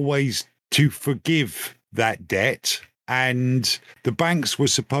was always to forgive that debt, and the banks were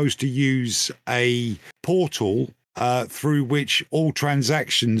supposed to use a portal through which all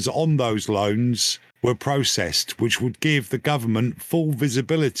transactions on those loans were processed, which would give the government full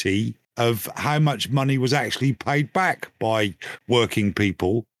visibility of how much money was actually paid back by working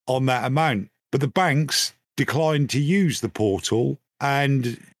people on that amount. But the banks declined to use the portal,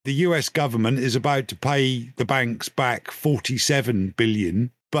 and the US government is about to pay the banks back $47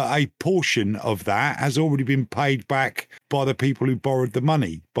 billion, but a portion of that has already been paid back by the people who borrowed the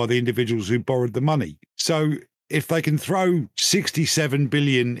money, by the individuals who borrowed the money. So if they can throw $67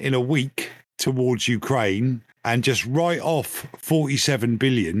 billion in a week towards Ukraine and just write off $47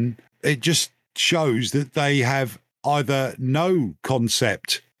 billion, it just shows that they have either no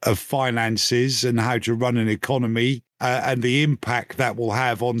concept of finances and how to run an economy and the impact that will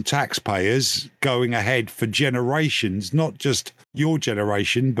have on taxpayers going ahead for generations, not just your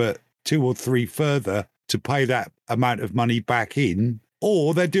generation, but 2 or 3 further, to pay that amount of money back in,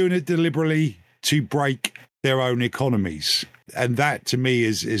 or they're doing it deliberately to break their own economies. And that, to me,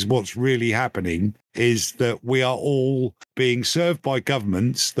 is what's really happening, is that we are all being served by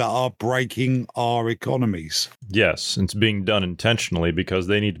governments that are breaking our economies. Yes, it's being done intentionally because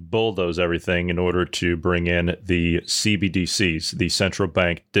they need to bulldoze everything in order to bring in the CBDCs, the central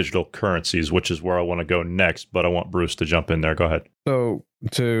bank digital currencies, which is where I want to go next. But I want Bruce to jump in there. Go ahead. So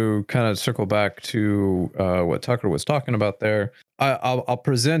to kind of circle back to what Tucker was talking about there, I'll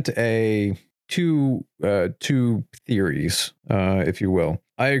present two theories, if you will.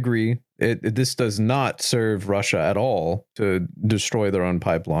 I agree. This does not serve Russia at all to destroy their own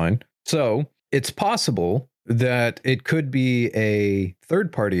pipeline. So it's possible that it could be a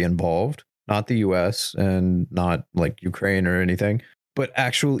third party involved, not the US and not like Ukraine or anything, but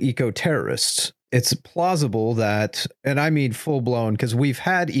actual eco-terrorists. It's plausible that, and I mean full blown, because we've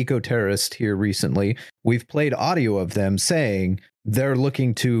had eco-terrorists here recently. We've played audio of them saying they're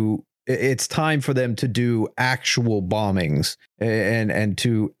looking to, it's time for them to do actual bombings and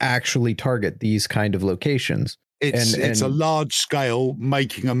to actually target these kind of locations. It's a large scale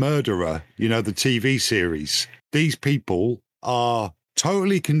Making a Murderer, the TV series. These people are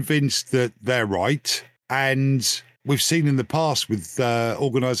totally convinced that they're right. And we've seen in the past with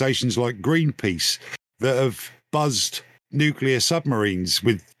organizations like Greenpeace that have buzzed nuclear submarines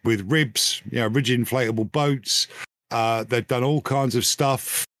with ribs, rigid inflatable boats. They've done all kinds of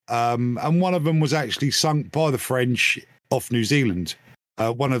stuff. And one of them was actually sunk by the French off New Zealand.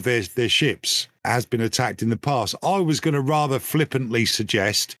 One of their ships has been attacked in the past. I was going to rather flippantly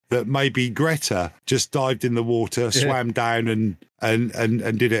suggest that maybe Greta just dived in the water, swam down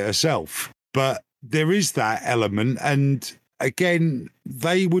and did it herself. But there is that element. And again,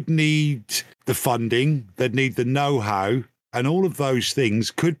 they would need the funding, they'd need the know-how, and all of those things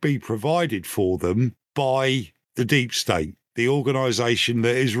could be provided for them by the deep state, the organisation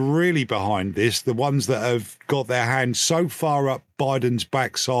that is really behind this, the ones that have got their hands so far up Biden's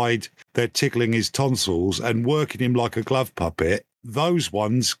backside, they're tickling his tonsils and working him like a glove puppet. Those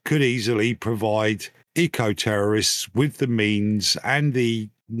ones could easily provide eco-terrorists with the means and the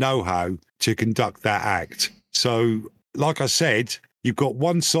know-how to conduct that act. So, like I said, you've got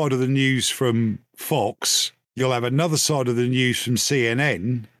one side of the news from Fox, you'll have another side of the news from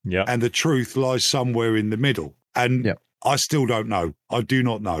CNN, and the truth lies somewhere in the middle. And I still don't know. I do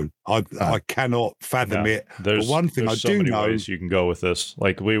not know. I cannot fathom it. But one thing I do know, ways you can go with this.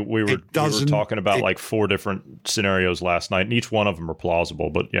 Like we were talking about like 4 different scenarios last night, and each one of them are plausible.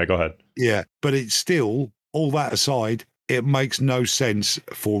 But yeah, go ahead. Yeah, but it's still, all that aside, it makes no sense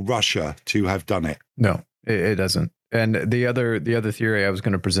for Russia to have done it. No, it doesn't. And the other theory I was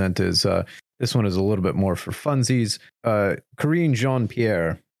going to present is this one is a little bit more for funsies. Karine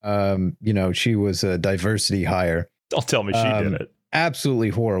Jean-Pierre, she was a diversity hire. Don't tell me she did it. Absolutely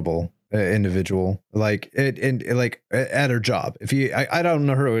horrible individual. Like at her job. I don't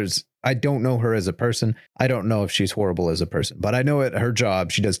know her as a person. I don't know if she's horrible as a person, but I know at her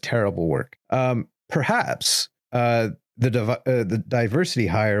job she does terrible work. Perhaps the diversity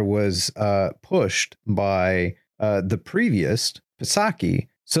hire was pushed by the previous Psaki,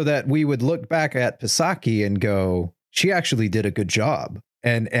 so that we would look back at Psaki and go, she actually did a good job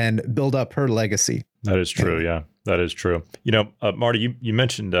and build up her legacy. That is true. Yeah, that is true. Marty, you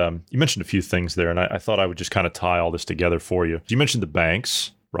mentioned a few things there, and I thought I would just kind of tie all this together for you. You mentioned the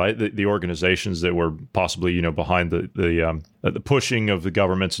banks, right? The organizations that were possibly, behind the pushing of the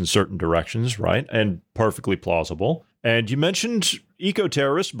governments in certain directions, right? And perfectly plausible. And you mentioned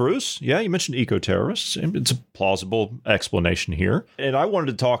eco-terrorists, Bruce. Yeah, you mentioned eco-terrorists. It's a plausible explanation here. And I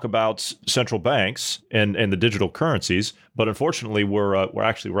wanted to talk about central banks and the digital currencies, but unfortunately we're out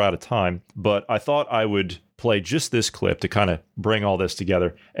of time. But I thought I would play just this clip to kind of bring all this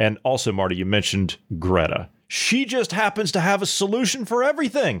together. And also, Marty, you mentioned Greta. She just happens to have a solution for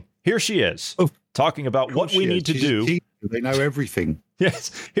everything. Here she is, talking about what we need to do. They know everything.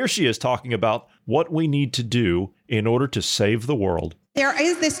 Yes, here she is talking about what we need to do in order to save the world. There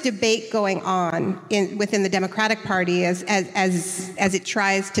is this debate going on within the Democratic Party as it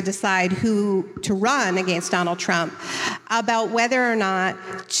tries to decide who to run against Donald Trump about whether or not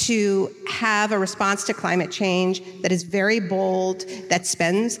to have a response to climate change that is very bold, that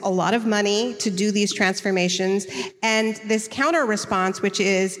spends a lot of money to do these transformations, and this counter response, which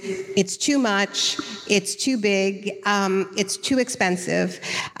is it's too much, it's too big, it's too expensive.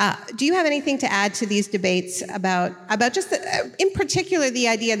 Do you have anything to add to these debates about just in particular the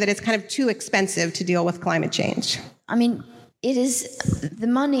idea that it's kind of too expensive to deal with climate change? I mean, the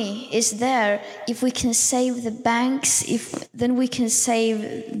money is there. If we can save the banks, then we can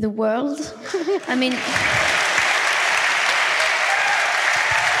save the world. I mean,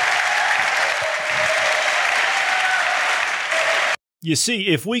 you see,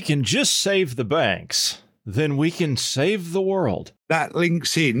 if we can just save the banks, then we can save the world. That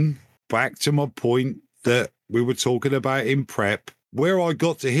links in back to my point that we were talking about in prep, where I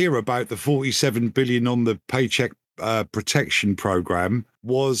got to hear about the $47 billion on the Paycheck Protection Program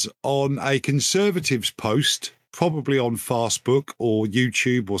was on a Conservatives post, probably on Facebook or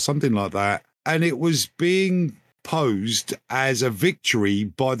YouTube or something like that. And it was being posed as a victory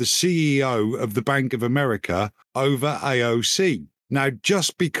by the CEO of the Bank of America over AOC. Now,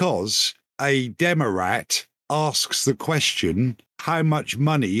 just because a Democrat asks the question, how much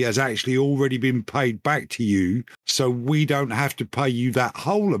money has actually already been paid back to you, so we don't have to pay you that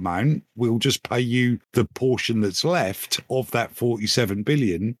whole amount, we'll just pay you the portion that's left of that $47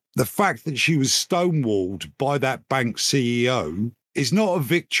 billion. The fact that she was stonewalled by that bank CEO is not a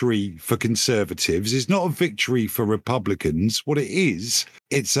victory for conservatives, it's not a victory for Republicans. What it is,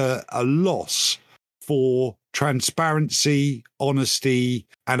 it's a loss for transparency, honesty,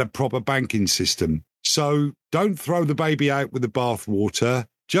 and a proper banking system. So don't throw the baby out with the bathwater.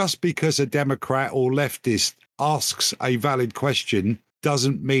 Just because a Democrat or leftist asks a valid question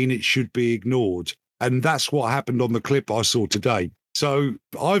doesn't mean it should be ignored. And that's what happened on the clip I saw today. So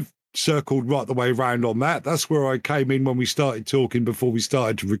I've circled right the way around on that. That's where I came in when we started talking before we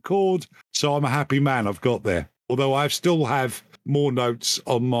started to record. So I'm a happy man I've got there. Although I still have more notes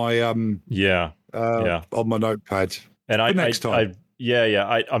on my on my notepad. And next time.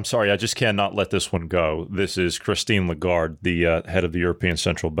 I'm sorry. I just cannot let this one go. This is Christine Lagarde, the head of the European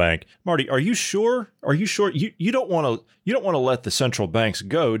Central Bank. Marty, are you sure? You don't want to let the central banks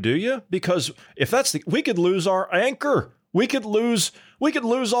go, do you? Because if that's we could lose our anchor. We could lose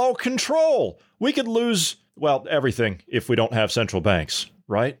all control. We could lose, everything if we don't have central banks,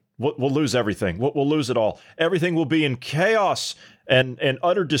 right? We'll lose everything. We'll lose it all. Everything will be in chaos and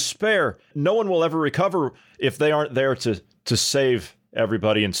utter despair. No one will ever recover if they aren't there to save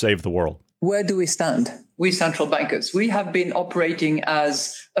everybody and save the world. Where do we stand? We central bankers, we have been operating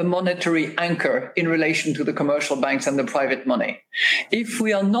as a monetary anchor in relation to the commercial banks and the private money. If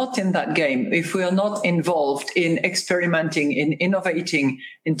we are not in that game, if we are not involved in experimenting, in innovating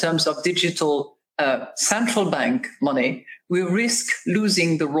in terms of digital central bank money, we risk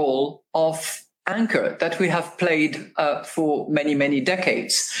losing the role of anchor that we have played for many, many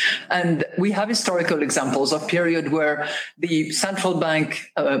decades. And we have historical examples of period where the central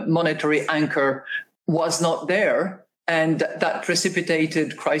bank monetary anchor was not there, and that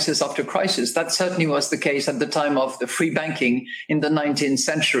precipitated crisis after crisis. That certainly was the case at the time of the free banking in the 19th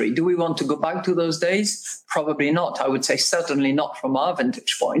century. Do we want to go back to those days? Probably not. I would say certainly not from our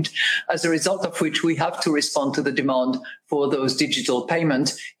vantage point, as a result of which we have to respond to the demand for those digital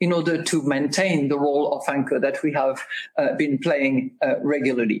payments in order to maintain the role of anchor that we have been playing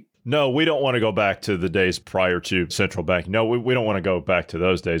regularly. No, we don't want to go back to the days prior to central banking. No, we don't want to go back to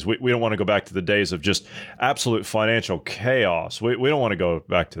those days. We don't want to go back to the days of just absolute financial chaos. We don't want to go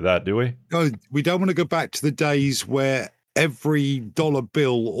back to that, do we? No, we don't want to go back to the days where every dollar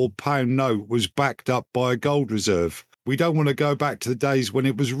bill or pound note was backed up by a gold reserve. We don't want to go back to the days when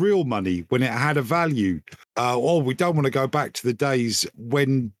it was real money, when it had a value. Or we don't want to go back to the days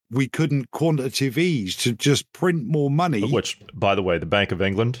when we couldn't quantitative ease to just print more money. Which, by the way, the Bank of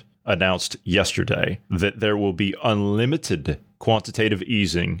England announced yesterday that there will be unlimited quantitative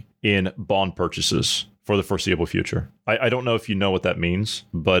easing in bond purchases for the foreseeable future. I don't know if you know what that means,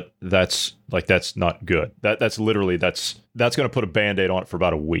 but that's not good. That's going to put a Band-Aid on it for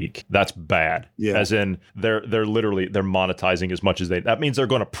about a week. That's bad. Yeah. As in they're monetizing as much as that means they're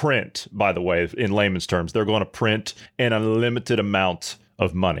going to print, by the way, in layman's terms, they're going to print an unlimited amount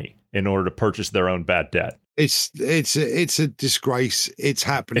of money in order to purchase their own bad debt. It's a disgrace. It's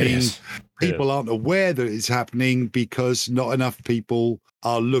happening. People aren't aware that it's happening because not enough people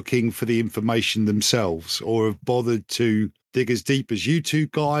are looking for the information themselves or have bothered to dig as deep as you two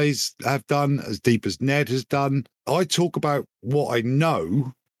guys have done, as deep as Ned has done. I talk about what I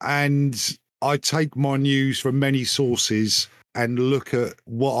know, and I take my news from many sources and look at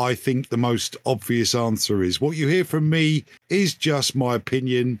what I think the most obvious answer is. What you hear from me is just my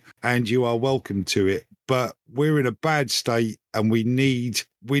opinion, and you are welcome to it. But we're in a bad state, and we need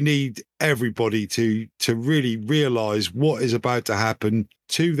everybody to really realize what is about to happen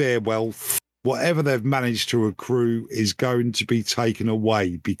to their wealth. Whatever they've managed to accrue is going to be taken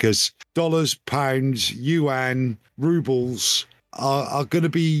away, because dollars, pounds, yuan, rubles are going to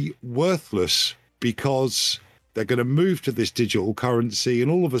be worthless, because they're going to move to this digital currency,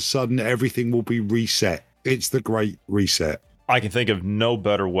 and all of a sudden everything will be reset. It's the Great Reset. I can think of no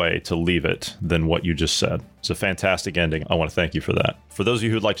better way to leave it than what you just said. It's a fantastic ending. I want to thank you for that. For those of you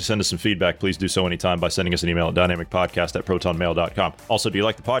who'd like to send us some feedback, please do so anytime by sending us an email at dynamicpodcast@protonmail.com. Also, do you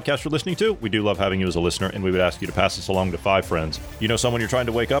like the podcast you're listening to? We do love having you as a listener, and we would ask you to pass this along to 5 friends. You know someone you're trying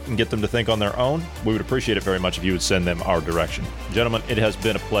to wake up and get them to think on their own? We would appreciate it very much if you would send them our direction. Gentlemen, it has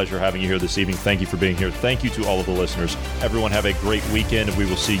been a pleasure having you here this evening. Thank you for being here. Thank you to all of the listeners. Everyone have a great weekend, and we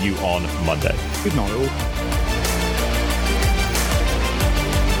will see you on Monday. Good night, all.